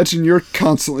just imagine you're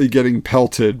constantly getting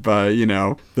pelted by,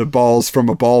 the balls from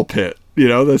a ball pit.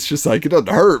 That's just like, it doesn't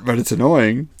hurt, but it's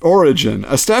annoying. Origin.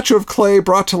 A statue of clay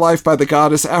brought to life by the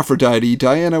goddess Aphrodite,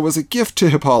 Diana was a gift to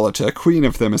Hippolyta, queen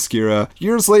of Themyscira.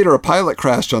 Years later, a pilot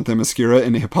crashed on Themyscira,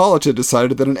 and Hippolyta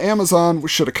decided that an Amazon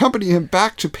should accompany him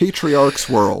back to Patriarch's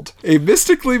world. A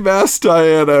mystically masked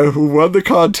Diana who won the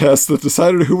contest that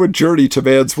decided who would journey to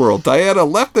man's world. Diana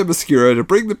left Themyscira to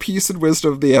bring the peace and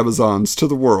wisdom of the Amazons to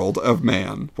the world of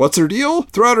man. What's her deal?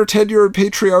 Throughout her tenure in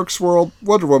Patriarch's world,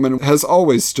 Wonder Woman has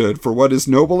always stood for what is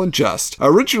noble and just.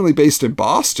 Originally based in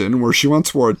Boston, where she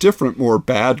once wore a different, more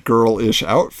bad girl-ish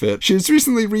outfit, she has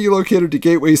recently relocated to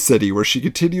Gateway City, where she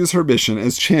continues her mission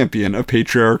as champion of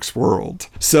Patriarch's world.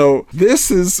 So this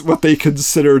is what they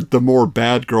considered the more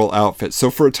bad girl outfit.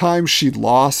 So for a time, she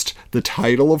lost the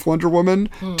title of Wonder Woman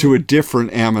to a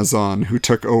different Amazon who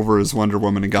took over as Wonder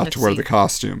Woman and got to wear the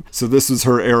costume. So this was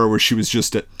her era where she was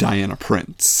just at Diana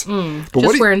Prince. But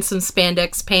just wearing some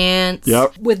spandex pants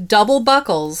with double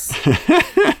buckles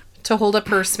to hold up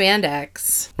her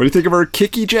spandex. What do you think of her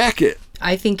kicky jacket?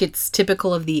 I think it's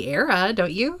typical of the era,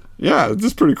 don't you? Yeah, this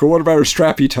is pretty cool. What about her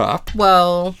strappy top?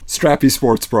 Well... Strappy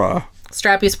sports bra.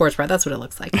 Strappy sports bra, that's what it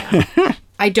looks like. Yeah.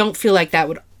 I don't feel like that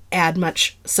would add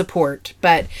much support,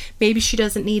 but maybe she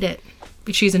doesn't need it.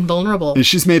 she's invulnerable. And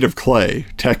she's made of clay,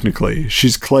 technically.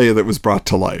 She's clay that was brought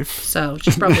to life. So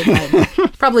she's probably fine.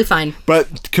 Probably fine.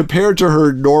 But compared to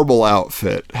her normal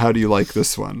outfit, how do you like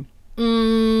this one?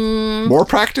 More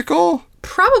practical?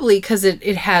 Probably because it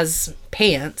has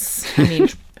pants. I mean,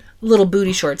 little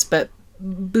booty shorts, but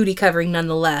booty covering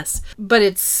nonetheless. But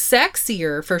it's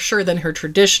sexier for sure than her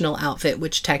traditional outfit,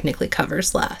 which technically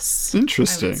covers less.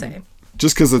 Interesting. I would say.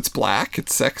 Just because it's black,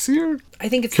 it's sexier? I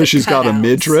think it's because she's got a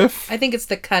midriff? I think it's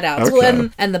the cutouts. Okay. Well,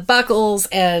 and the buckles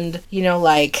and,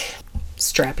 like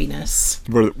strappiness.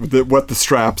 What the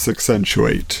straps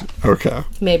accentuate. Okay.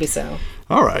 Maybe so.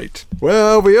 All right.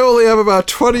 Well, we only have about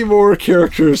 20 more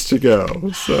characters to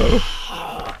go, so...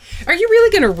 Are you really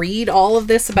going to read all of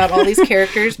this about all these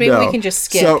characters? Maybe we can just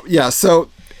skip.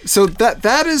 So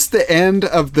that is the end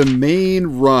of the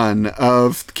main run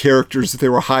of characters that they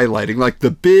were highlighting, like the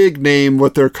big name,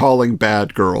 what they're calling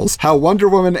bad girls. How Wonder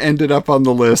Woman ended up on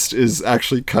the list is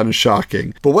actually kind of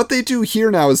shocking. But what they do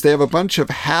here now is they have a bunch of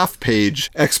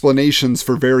half-page explanations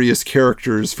for various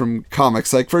characters from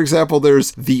comics. Like, for example,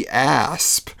 there's the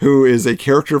Asp, who is a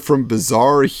character from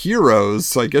Bizarre Heroes,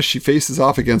 so I guess she faces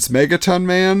off against Megaton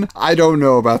Man. I don't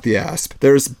know about the Asp.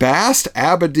 There's Bast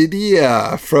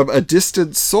Abadidia from A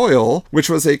Distant Soil, which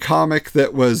was a comic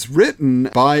that was written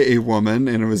by a woman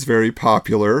and it was very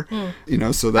popular.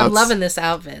 So that's... I'm loving this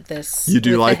outfit. You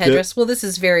do like the headdress. it? Well, this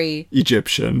is very...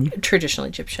 Egyptian. Traditional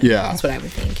Egyptian. Yeah. That's what I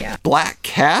would think, yeah. Black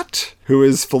Cat, who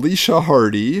is Felicia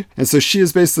Hardy. And so she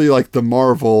is basically like the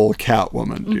Marvel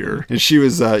Catwoman here. And she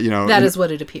was, That is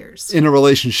what it appears. in a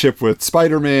relationship with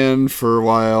Spider-Man for a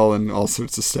while and all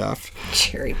sorts of stuff.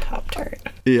 Cherry Pop-Tart.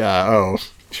 Yeah, oh...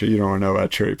 Sure, you don't want to know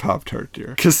about Cherry Pop-Tart,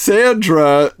 dear.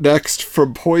 Cassandra, next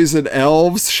from Poison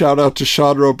Elves. Shout out to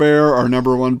Sean Robert, our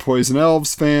 #1 Poison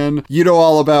Elves fan. You know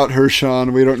all about her,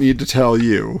 Sean. We don't need to tell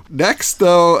you. Next,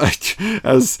 though,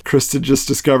 as Kristen just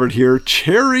discovered here,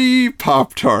 Cherry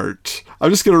Pop-Tart. I'm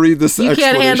just going to read this You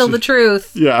can't handle the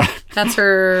truth. Yeah. That's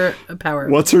her power.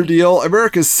 What's her deal?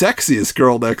 America's sexiest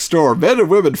girl next door. Men and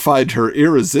women find her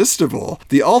irresistible.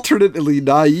 The alternately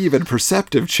naive and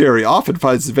perceptive Cherry often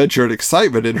finds adventure and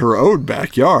excitement in her own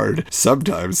backyard.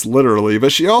 Sometimes literally,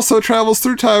 but she also travels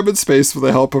through time and space with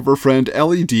the help of her friend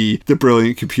LED, the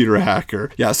brilliant computer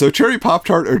hacker. Yeah, so Cherry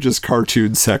Pop-Tart are just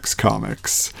cartoon sex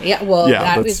comics. Yeah, well,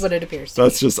 that is what it appears to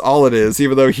That's just all it is,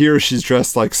 even though here she's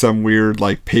dressed like some weird,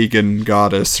 pagan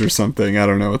goddess or something. I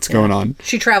don't know what's going on.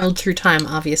 She traveled through time,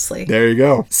 obviously. There you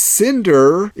go.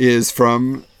 Cinder is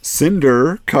from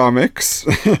Cinder Comics.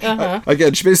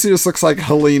 Again, she basically just looks like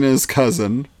Helena's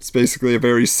cousin. It's basically a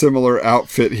very similar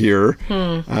outfit here.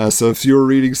 So if you were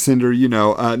reading Cinder, you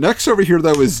know. Next over here,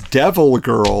 though, is Devil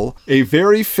Girl, a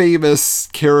very famous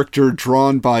character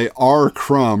drawn by R.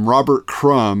 Crumb. Robert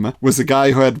Crumb was a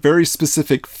guy who had very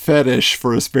specific fetish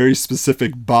for a very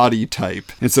specific body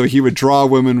type. And so he would draw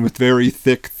women with very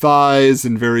thick thighs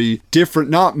and very different,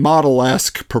 not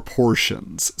model-esque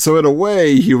proportions. So in a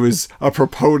way, he was a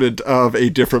proponent of a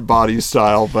different body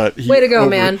style, but he... Way to go,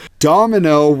 man.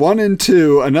 Domino 1 and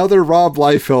 2, another Rob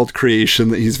Liefeld creation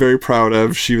that he's very proud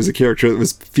of. She was a character that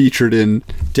was featured in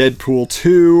Deadpool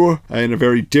 2 in a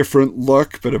very different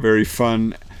look, but a very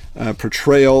fun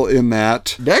portrayal in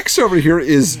that. Next over here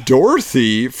is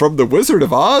Dorothy from The Wizard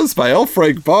of Oz by L.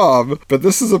 Frank Baum, but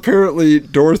this is apparently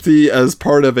Dorothy as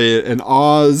part of an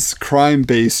Oz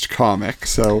crime-based comic.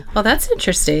 So, well, that's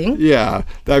interesting. Yeah,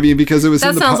 I mean, because it was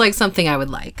that sounds like something I would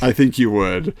like. I think you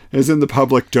would. It was in the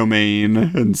public domain,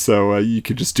 and so you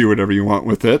could just do whatever you want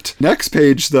with it. Next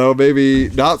page, though, maybe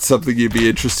not something you'd be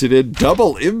interested in.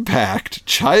 Double Impact,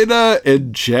 China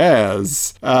and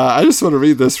Jazz. I just want to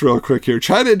read this real quick here.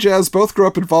 China and Jazz both grew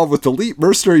up involved with elite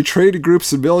mercenary training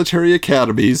groups and military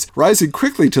academies, rising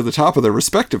quickly to the top of their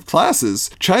respective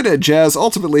classes. China and Jazz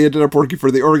ultimately ended up working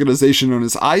for the organization known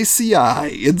as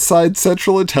ICI, Inside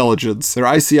Central Intelligence. Their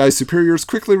ICI superiors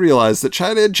quickly realized that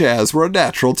China and Jazz were a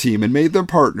natural team and made them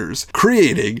partners,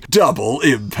 creating Double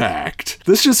Impact.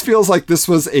 This just feels like this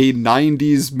was a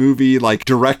 90s movie,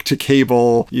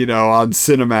 direct-to-cable, on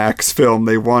Cinemax film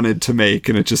they wanted to make,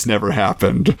 and it just never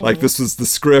happened. This was the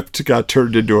script, got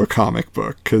turned into a comic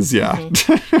book, because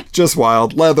just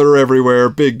wild. Leather everywhere,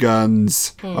 big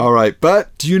guns. All right,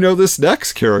 but do you know this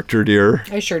next character, dear?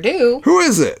 I sure do. Who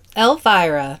is it?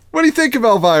 Elvira. What do you think of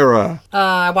Elvira?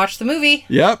 I watched the movie.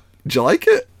 Yep. Did you like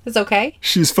it? is okay.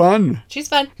 She's fun. She's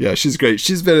fun. Yeah, she's great.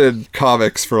 She's been in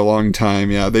comics for a long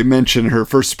time. Yeah, they mention her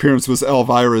first appearance was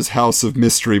Elvira's House of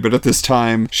Mystery, but at this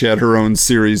time she had her own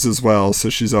series as well, so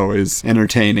she's always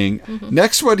entertaining.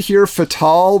 Next one here,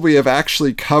 Fatal, we have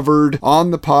actually covered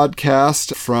on the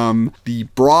podcast from the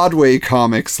Broadway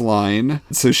comics line.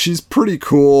 So she's pretty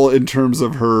cool in terms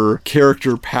of her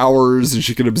character powers, and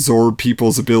she can absorb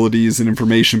people's abilities and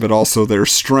information, but also their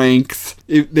strength.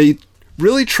 They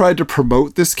really tried to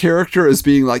promote this character as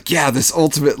being like, yeah, this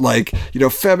ultimate, like, you know,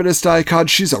 feminist icon.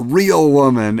 She's a real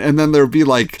woman. And then there'd be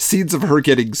like scenes of her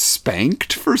getting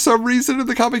spanked for some reason in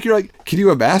the comic. You're like, can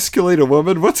you emasculate a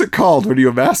woman? What's it called when you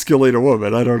emasculate a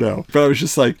woman? I don't know. But I was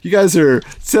just like, you guys are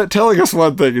telling us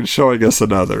one thing and showing us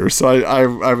another. So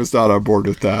I was not on board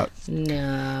with that.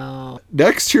 No.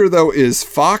 Next here, though, is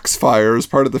Foxfire as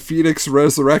part of the Phoenix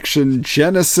Resurrection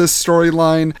Genesis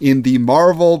storyline in the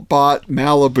Marvel Bot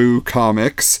Malibu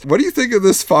comics. What do you think of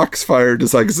this Foxfire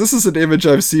design? Because this is an image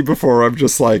I've seen before. I'm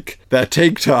just like, that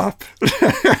tank top.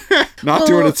 Not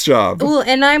doing its job. Well,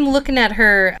 and I'm looking at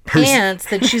her pants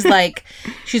that she's like,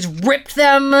 she's ripped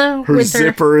them. Her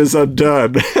zipper is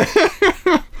undone.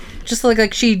 Just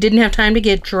like she didn't have time to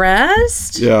get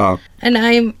dressed. Yeah.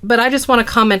 But I just want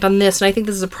to comment on this, and I think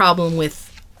this is a problem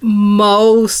with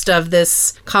most of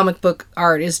this comic book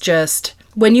art is just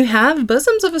when you have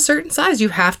bosoms of a certain size, you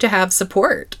have to have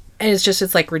support. And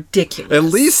it's like ridiculous. At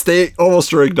least they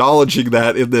almost are acknowledging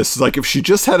that in this. Like if she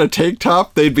just had a tank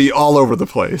top, they'd be all over the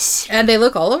place. And they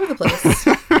look all over the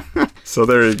place. So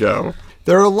there you go.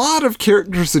 There are a lot of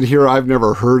characters in here I've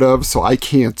never heard of, so I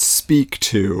can't speak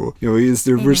to. You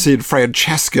know, we're seeing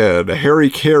Francesca and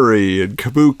Harry Carey and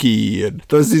Kabuki and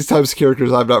these types of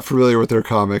characters. I'm not familiar with their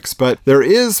comics, but there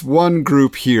is one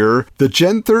group here, the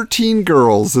Gen 13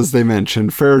 girls, as they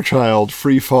mentioned, Fairchild,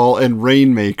 Freefall, and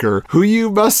Rainmaker, who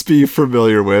you must be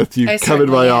familiar with. You've come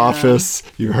in my office,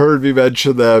 you've heard me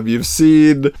mention them, you've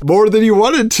seen more than you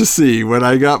wanted to see when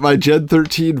I got my Gen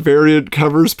 13 variant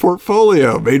covers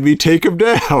portfolio. Made me take them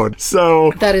down.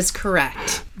 So that is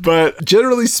correct. But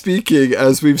generally speaking,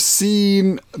 as we've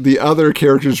seen the other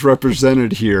characters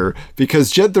represented here, because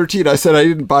Gen 13, I said I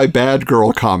didn't buy Bad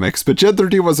Girl comics, but Gen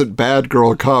 13 wasn't Bad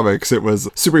Girl comics. It was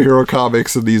superhero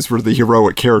comics, and these were the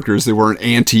heroic characters. They weren't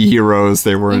anti-heroes.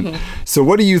 They weren't. So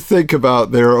what do you think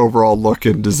about their overall look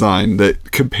and design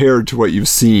that compared to what you've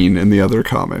seen in the other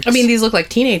comics? I mean, these look like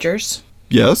teenagers.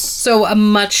 Yes. So a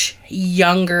much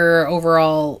younger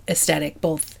overall aesthetic,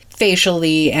 both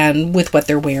facially and with what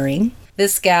they're wearing.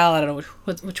 This gal, I don't know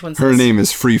which one's her this? name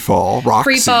is Freefall.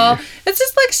 Roxy. Freefall. It's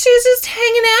just like she's just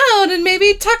hanging out and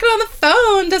maybe talking on the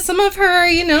phone to some of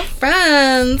her,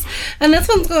 friends. And this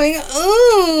one's going,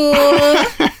 ooh.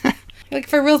 Like,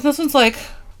 for real, this one's like,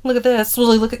 look at this.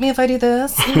 Will you look at me if I do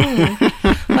this?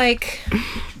 Like,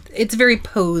 it's very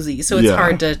posy, so it's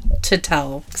hard to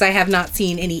tell. Because I have not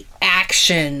seen any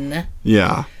action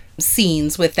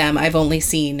scenes with them. I've only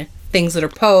seen things that are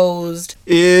posed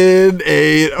in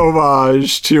a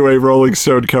homage to a Rolling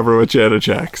Stone cover with Janet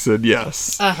Jackson.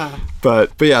 Yes.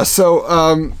 But yeah,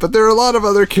 so but there are a lot of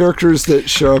other characters that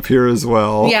show up here as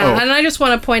well. Yeah, and I just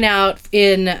want to point out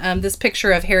in this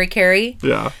picture of Harry Carey.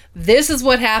 Yeah. This is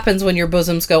what happens when your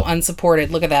bosoms go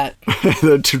unsupported. Look at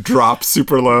that. To drop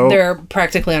super low. They're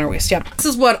practically on her waist. Yep. This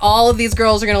is what all of these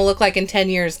girls are going to look like in 10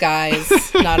 years,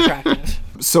 guys. Not attractive.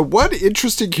 So one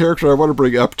interesting character I want to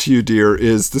bring up to you, dear,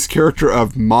 is this character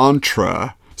of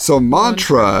Mantra. So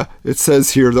Mantra, it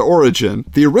says here, the origin.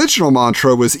 The original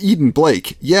Mantra was Eden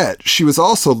Blake, yet she was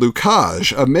also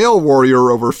Lucage, a male warrior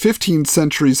over 15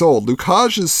 centuries old.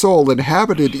 Lucage's soul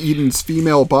inhabited Eden's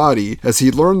female body as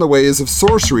he learned the ways of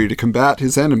sorcery to combat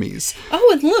his enemies. Oh,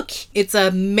 and look, it's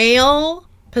a male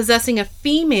possessing a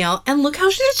female, and look how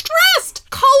she's dressed!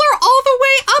 Collar all the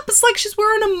way up. It's like she's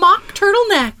wearing a mock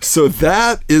turtleneck. So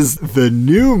that is the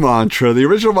new Mantra. The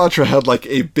original Mantra had like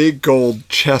a big gold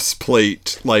chest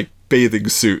plate, like bathing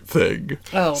suit thing.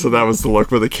 Oh. So that was the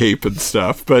look with a cape and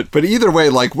stuff. But either way,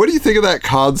 like, what do you think of that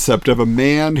concept of a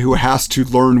man who has to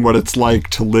learn what it's like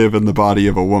to live in the body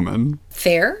of a woman?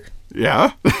 Fair.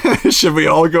 Yeah. Should we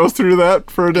all go through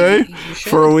that for a day?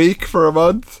 For a week? For a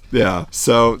month? Yeah.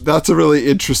 So that's a really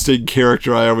interesting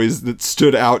character that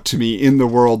stood out to me in the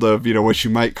world of, what you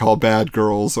might call Bad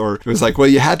Girls. Or it was like, well,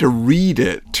 you had to read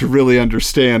it to really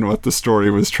understand what the story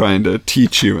was trying to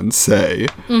teach you and say.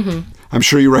 I'm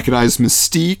sure you recognize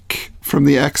Mystique from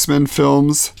the X-Men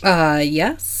films.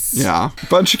 Yes. Yeah. A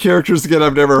bunch of characters, again,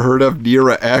 I've never heard of.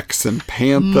 Nera X and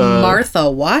Pantha. Martha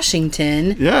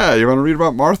Washington. Yeah, you want to read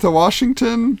about Martha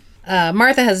Washington?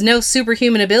 Martha has no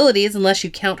superhuman abilities unless you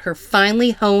count her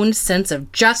finely honed sense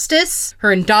of justice,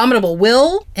 her indomitable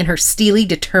will, and her steely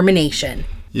determination.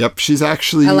 Yep, she's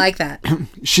actually... I like that.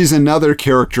 She's another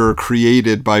character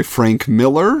created by Frank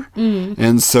Miller.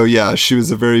 And so, yeah, she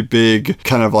was a very big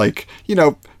kind of like,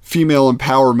 female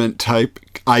empowerment type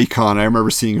icon. I remember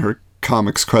seeing her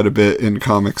comics quite a bit in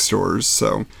comic stores,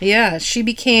 so... Yeah, she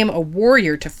became a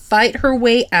warrior to fight her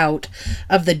way out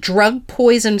of the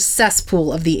drug-poisoned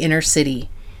cesspool of the inner city.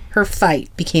 Her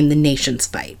fight became the nation's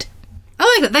fight. I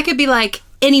like that. That could be like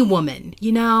any woman,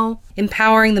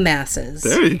 empowering the masses.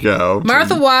 There you go.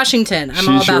 Martha Washington. I'm all about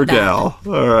that. She's your gal.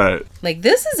 All right. Like,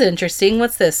 this is interesting.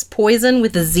 What's this? Poison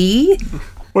with a Z?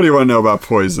 What do you want to know about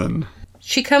Poison?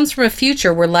 She comes from a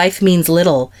future where life means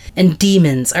little, and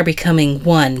demons are becoming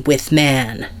one with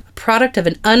man. A product of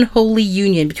an unholy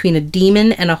union between a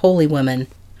demon and a holy woman.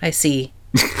 I see.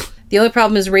 The only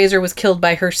problem is Razor was killed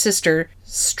by her sister,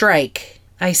 Strike.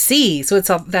 I see. So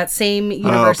it's that same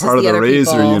universe part as the of the other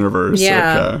Razor people. universe.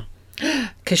 Yeah. Okay.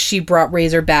 Because she brought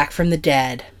Razor back from the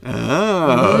dead.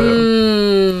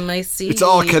 Oh. I see. It's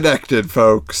all connected,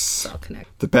 folks. It's all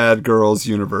connected. The Bad Girls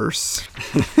universe.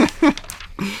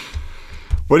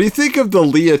 What do you think of the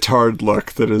leotard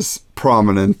look that is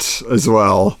prominent as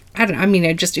well? I don't know. I mean,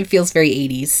 it feels very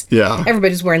 80s. Yeah.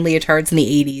 Everybody's wearing leotards in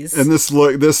the 80s. And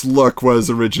this look was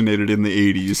originated in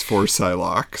the 80s for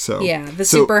Psylocke. So yeah, the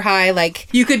super high, like,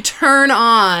 you could turn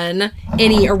on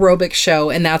any aerobic show,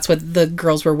 and that's what the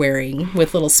girls were wearing,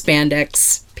 with little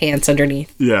spandex pants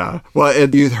underneath. Yeah. Well,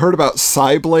 and you heard about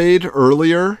Psyblade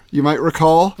earlier, you might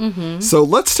recall. Mm-hmm. So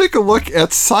let's take a look at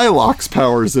Psylocke's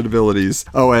powers and abilities.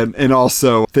 Oh, and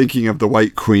also thinking of the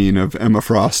White Queen of Emma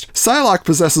Frost. Psylocke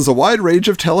possesses a wide range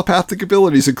of telepathic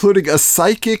abilities, including a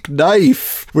psychic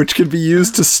knife, which can be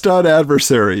used to stun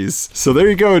adversaries. So there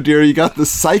you go, dear. You got the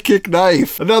psychic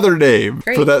knife. Another name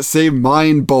for that same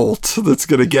mind bolt that's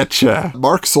going to get you.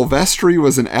 Mark Silvestri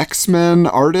was an X-Men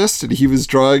artist, and he was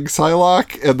drawing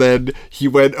Psylocke. And then he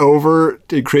went over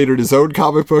and created his own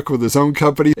comic book with his own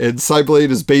company. And Psyblade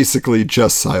is basically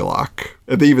just Psylocke.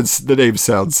 And the name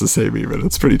sounds the same even.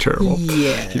 It's pretty terrible.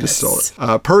 Yes. He just stole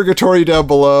it. Purgatory down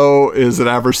below is an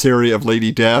adversary of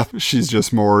Lady Death. She's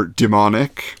just more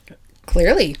demonic.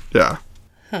 Clearly. Yeah.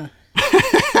 Huh.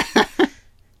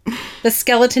 The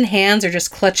skeleton hands are just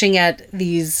clutching at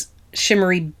these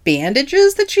shimmery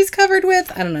bandages that she's covered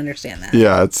with. I don't understand that.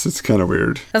 Yeah, it's kind of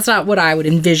weird. That's not what I would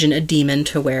envision a demon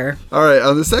to wear. All right,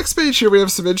 on this next page here, we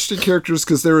have some interesting characters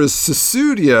because there is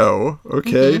Susudio,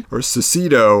 okay? Mm-hmm. Or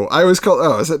Susido. I always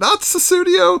call, is it not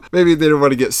Susudio? Maybe they didn't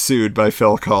want to get sued by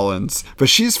Phil Collins. But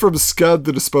she's from Scud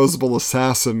the Disposable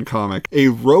Assassin comic. A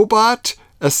robot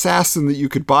assassin that you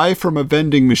could buy from a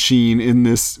vending machine in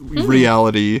this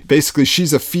reality. Basically,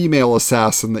 she's a female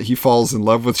assassin that he falls in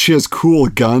love with. She has cool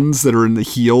guns that are in the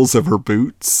heels of her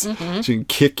boots. Mm-hmm. She can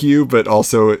kick you, but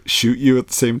also shoot you at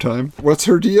the same time. What's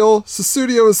her deal?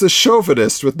 Susudio is a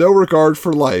chauvinist with no regard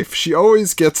for life. She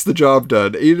always gets the job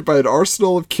done, aided by an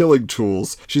arsenal of killing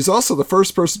tools. She's also the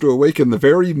first person to awaken the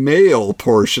very male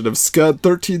portion of Scud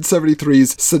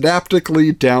 1373's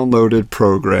synaptically downloaded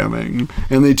programming.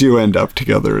 And they do end up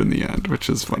together in the end, which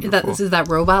is wonderful. Is that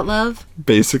robot love?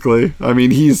 Basically. I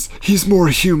mean, he's more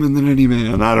human than any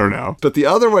man. I don't know. But the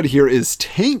other one here is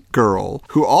Tank Girl,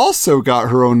 who also got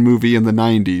her own movie in the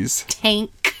 90s.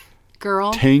 Tank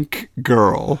Girl? Tank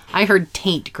Girl. I heard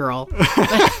Taint Girl.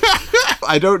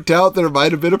 I don't doubt there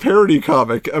might have been a parody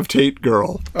comic of Taint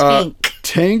Girl.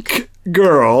 Tank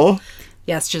Girl.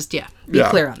 Yes, be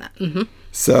clear on that. Mm-hmm.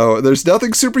 So, there's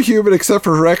nothing superhuman except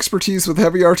for her expertise with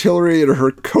heavy artillery and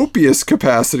her copious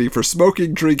capacity for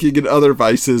smoking, drinking, and other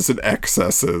vices and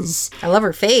excesses. I love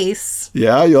her face.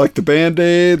 Yeah, you like the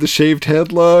Band-Aid, the shaved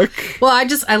head look? Well,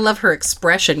 I love her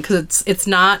expression because it's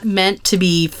not meant to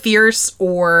be fierce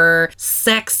or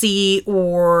sexy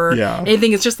or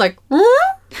anything. It's just like...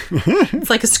 It's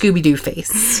like a Scooby-Doo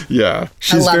face. Yeah.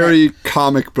 She's very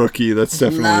comic booky. That's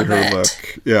definitely her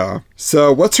look. Yeah.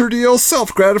 So, what's her deal?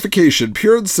 Self-gratification.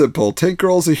 Pure and simple. Tank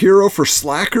Girl's a hero for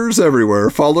slackers everywhere,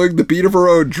 following the beat of her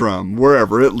own drum,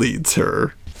 wherever it leads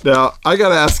her. Now, I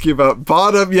gotta ask you about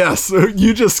Bottom. Yes,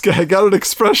 you just got an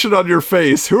expression on your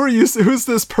face. Who are you? Who's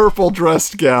this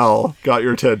purple-dressed gal? Got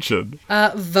your attention?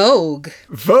 Vogue.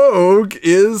 Vogue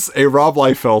is a Rob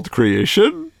Liefeld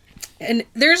creation. And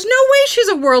there's no way she's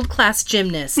a world-class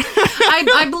gymnast.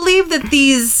 I believe that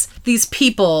these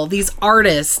people, these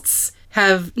artists,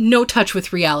 have no touch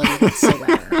with reality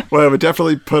whatsoever. Well, it would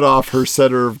definitely put off her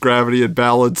center of gravity and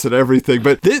balance and everything.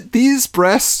 But these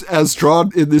breasts, as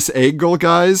drawn in this angle,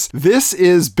 guys, this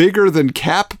is bigger than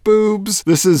Cap boobs.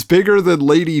 This is bigger than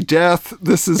Lady Death.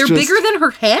 They're bigger than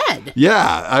her head.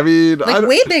 Yeah, I mean... Like,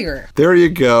 way bigger. There you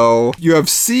go. You have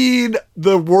seen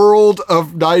the world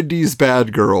of 90s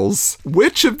bad girls.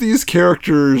 Which of these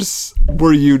characters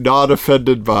were you not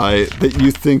offended by that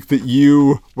you think that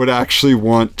you would actually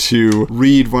want to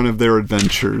read one of their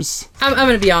adventures? I'm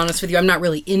going to be honest with you. I'm not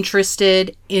really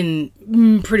interested in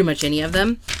pretty much any of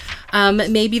them.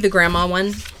 Maybe the grandma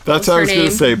one. That's what I was going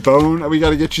to say. Bone. We got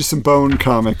to get you some Bone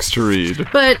comics to read.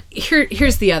 But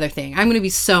here's the other thing. I'm going to be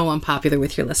so unpopular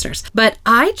with your listeners. But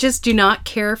I just do not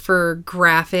care for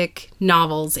graphic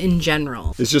novels in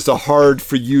general. It's just hard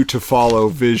for you to follow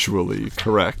visually,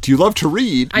 correct? You love to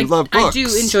read. You love books. I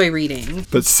do enjoy reading.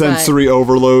 But sensory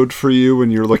overload for you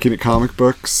when you're looking at comic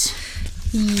books?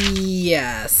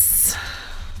 Yes.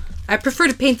 I prefer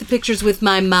to paint the pictures with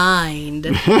my mind.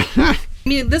 I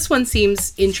mean, this one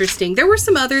seems interesting. There were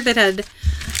some other that had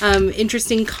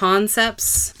interesting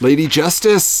concepts. Lady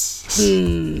Justice?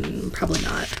 Probably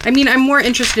not. I mean, I'm more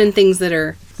interested in things that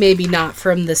are maybe not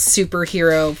from the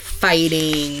superhero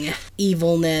fighting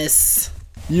evilness.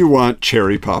 You want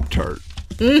Cherry Pop-Tart.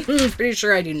 Pretty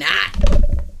sure I do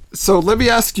not. So let me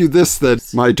ask you this then,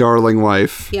 my darling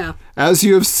wife. Yeah. As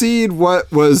you have seen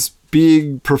what was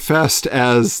being professed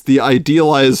as the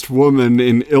idealized woman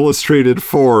in illustrated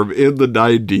form in the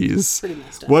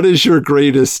 90s, what is your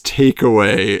greatest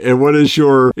takeaway and what is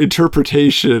your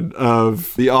interpretation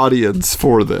of the audience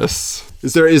for this?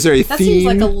 Is there a theme? That seems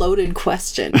like a loaded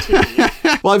question to me.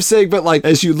 Well, I'm saying, but like,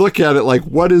 as you look at it, like,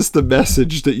 what is the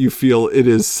message that you feel it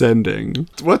is sending?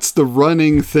 What's the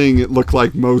running thing it looked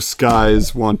like most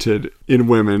guys wanted in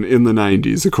women in the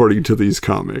 90s, according to these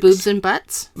comics? Boobs and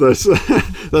butts? That's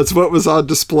what was on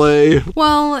display.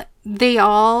 Well, they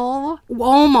all,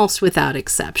 almost without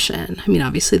exception, I mean,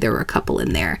 obviously there were a couple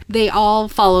in there, they all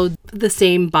followed the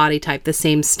same body type, the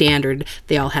same standard.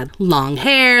 They all had long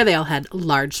hair, they all had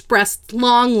large breasts,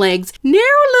 long legs, narrow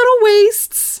little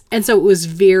waists. And so it was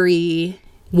very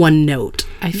one note,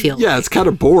 I feel. Yeah, it's kind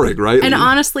of boring, right? And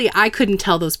honestly, I couldn't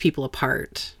tell those people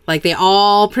apart. Like, they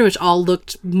all, pretty much all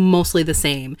looked mostly the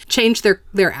same. Changed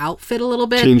their outfit a little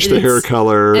bit. Changed the hair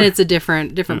color. And it's a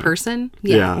different person.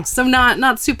 Yeah. So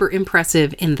not super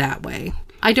impressive in that way.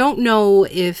 I don't know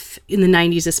if in the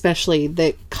 90s especially,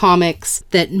 the comics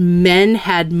that men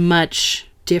had much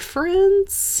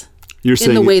difference. You're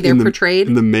saying in the way they're portrayed?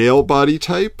 In the male body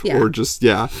type? Yeah. Or just,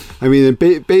 yeah. I mean,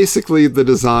 basically the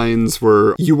designs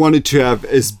were, you wanted to have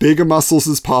as big a muscles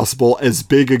as possible, as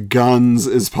big a guns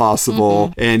as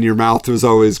possible, and your mouth was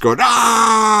always going,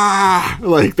 ah!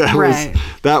 Like,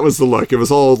 that was the look. It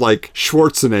was all like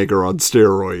Schwarzenegger on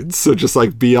steroids. So just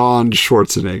like beyond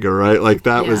Schwarzenegger, right? Like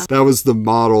that was the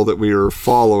model that we were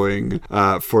following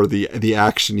for the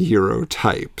action hero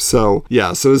type. So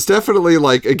yeah, so it's definitely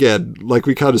like, again, like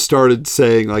we kind of started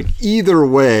saying, like, either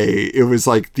way, it was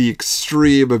like the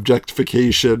extreme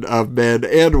objectification of men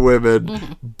and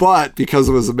women, but because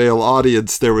it was a male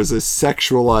audience, there was a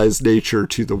sexualized nature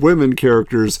to the women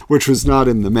characters, which was not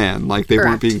in the men. Like, they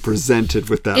weren't being presented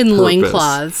with that in purpose.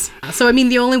 Loincloths. So, I mean,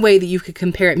 the only way that you could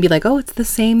compare it and be like, oh, it's the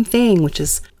same thing, which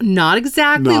is not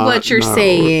exactly what you're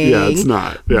saying. Yeah, it's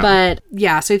not. Yeah. But,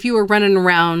 yeah, so if you were running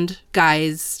around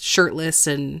guys shirtless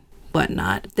and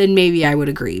whatnot, then maybe I would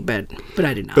agree, but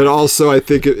I did not. But also, I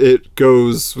think it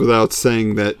goes without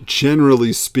saying that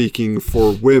generally speaking,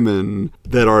 for women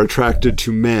that are attracted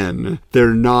to men,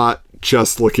 they're not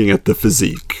just looking at the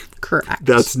physique. Correct.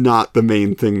 That's not the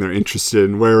main thing they're interested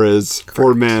in. Whereas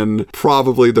for men,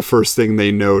 probably the first thing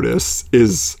they notice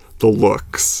is the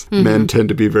looks. Men tend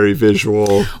to be very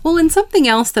visual. Well, and something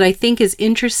else that I think is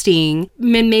interesting,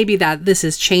 and maybe that this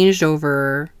has changed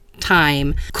over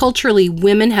time. Culturally,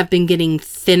 women have been getting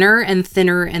thinner and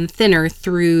thinner and thinner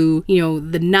through,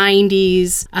 the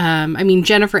 90s. I mean,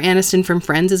 Jennifer Aniston from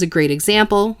Friends is a great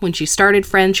example. When she started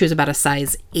Friends, she was about a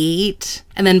size 8.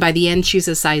 And then by the end, she's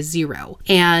a size 0.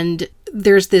 And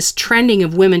there's this trending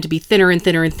of women to be thinner and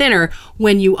thinner and thinner.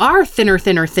 When you are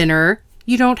thinner,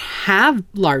 you don't have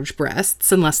large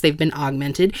breasts unless they've been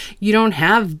augmented. You don't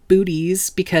have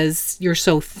booties because you're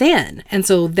so thin. And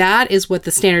so that is what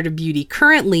the standard of beauty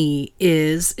currently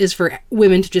is for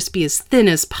women to just be as thin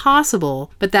as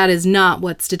possible. But that is not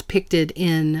what's depicted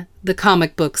in the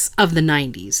comic books of the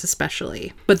 90s,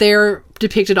 especially. But they're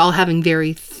depicted all having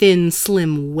very thin,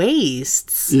 slim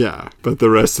waists. Yeah, but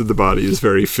the rest of the body is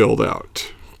very filled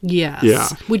out. Yes. Yeah.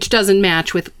 Which doesn't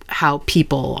match with how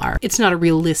people are. It's not a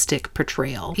realistic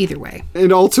portrayal either way.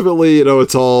 And ultimately,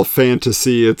 it's all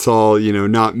fantasy. It's all,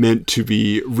 not meant to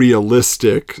be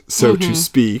realistic, so to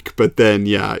speak. But then,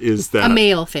 is that... A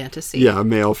male fantasy. Yeah, a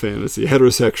male fantasy.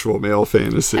 Heterosexual male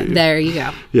fantasy. There you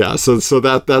go. Yeah, so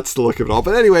that's the look of it all.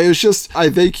 But anyway, it's just, I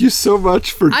thank you so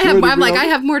much for joining me. I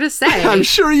have more to say. I'm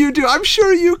sure you do. I'm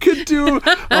sure you could do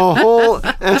a whole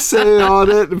essay on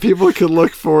it, and people can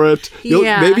look for it.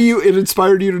 Maybe it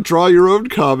inspired you to draw your own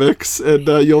comics, and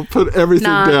you'll put everything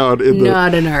down in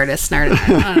Not an artist.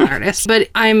 But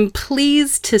I'm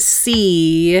pleased to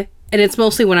see, and it's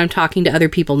mostly when I'm talking to other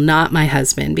people, not my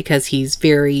husband, because he's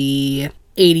very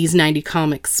 80s, 90s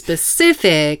comics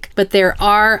specific, but there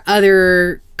are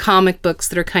other comic books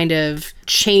that are kind of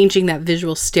changing that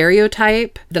visual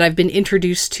stereotype that I've been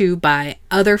introduced to by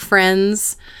other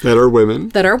friends that are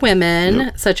women,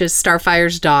 yep. Such as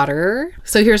Starfire's Daughter.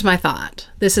 So here's my thought.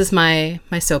 This is my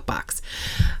soapbox.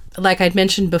 Like I'd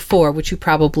mentioned before, which you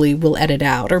probably will edit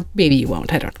out, or maybe you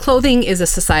won't, I don't know. Clothing is a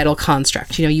societal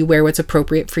construct. You wear what's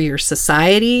appropriate for your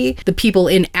society. The people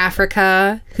in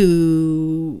Africa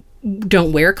who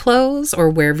don't wear clothes or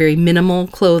wear very minimal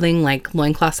clothing like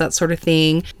loincloths, that sort of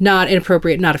thing. Not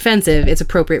inappropriate, not offensive. It's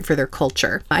appropriate for their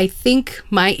culture. I think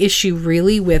my issue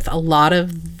really with a lot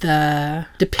of the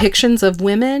depictions of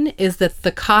women is that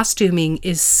the costuming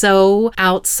is so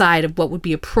outside of what would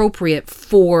be appropriate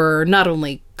for not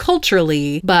only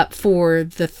culturally, but for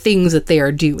the things that they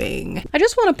are doing. I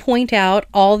just want to point out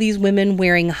all these women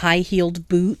wearing high-heeled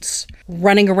boots,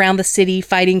 running around the city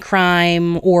fighting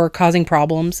crime or causing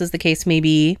problems, as the case may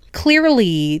be.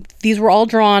 Clearly, these were all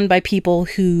drawn by people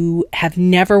who have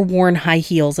never worn high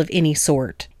heels of any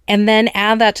sort. And then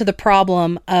add that to the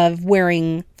problem of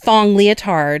wearing thong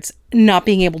leotards, not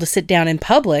being able to sit down in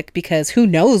public because who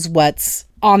knows what's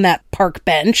on that park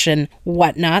bench and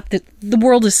whatnot. The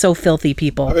world is so filthy,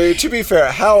 people. I mean, to be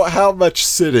fair, how much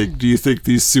sitting do you think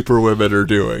these superwomen are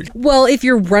doing? Well, if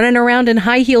you're running around in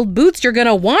high-heeled boots, you're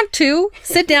gonna want to.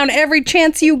 Sit down every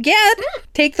chance you get.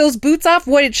 Take those boots off.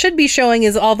 What it should be showing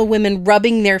is all the women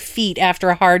rubbing their feet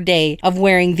after a hard day of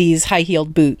wearing these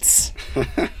high-heeled boots.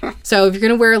 So if you're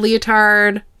gonna wear a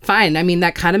leotard, fine. I mean,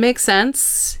 that kind of makes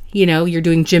sense. You're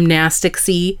doing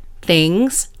gymnastics-y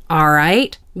things. All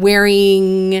right.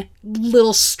 Wearing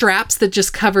little straps that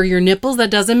just cover your nipples, that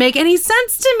doesn't make any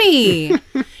sense to me.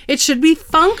 It should be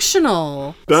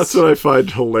functional. That's what I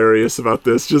find hilarious about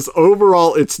this. Just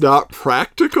overall, it's not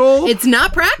practical. It's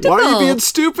not practical. Why are you being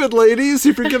stupid, ladies?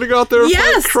 If you're going to go out there and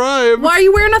fight crime. Why are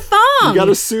you wearing a thong? You got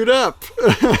to suit up.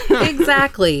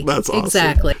 Exactly. That's awesome.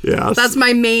 Exactly. Yes. That's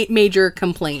my major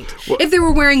complaint. Well, if they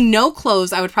were wearing no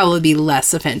clothes, I would probably be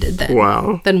less offended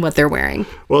than what they're wearing.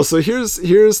 Well, so here's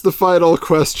the final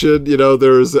question.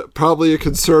 There's probably a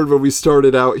concern when we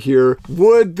started out here.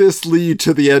 Would this lead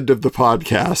to the end of the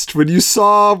podcast? When you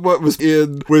saw what was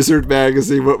in Wizard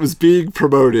Magazine, what was being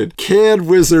promoted, can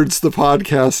Wizards, the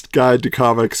podcast guide to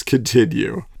comics,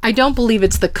 continue? I don't believe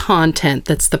it's the content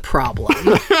that's the problem.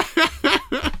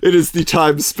 It is the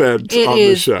time spent on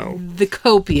the show. The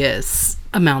copious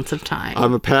amounts of time.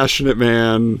 I'm a passionate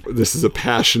man. This is a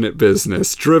passionate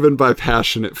business, driven by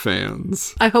passionate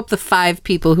fans. I hope the 5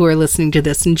 people who are listening to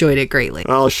this enjoyed it greatly.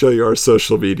 I'll show you our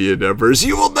social media numbers.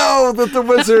 You will know that the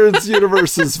Wizards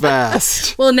universe is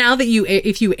vast. Well, now that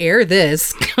if you air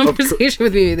this conversation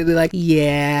with me, they'll be like,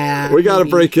 yeah. We got to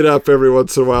break it up every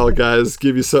once in a while, guys.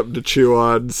 Give you something to chew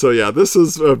on. So yeah, this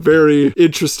is a very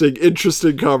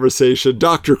interesting conversation.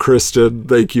 Dr. Kristen,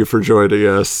 thank you for joining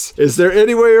us. Is there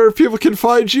anywhere people can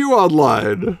find you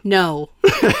online? No.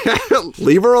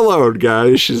 Leave her alone,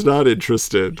 guys. She's not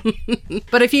interested.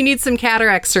 But if you need some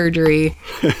cataract surgery...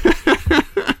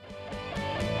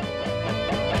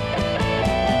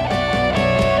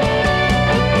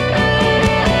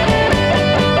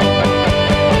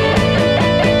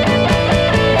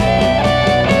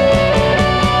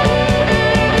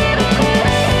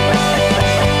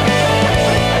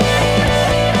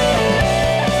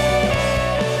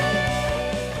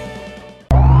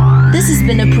 This has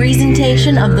been a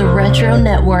presentation of the Retro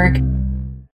Network.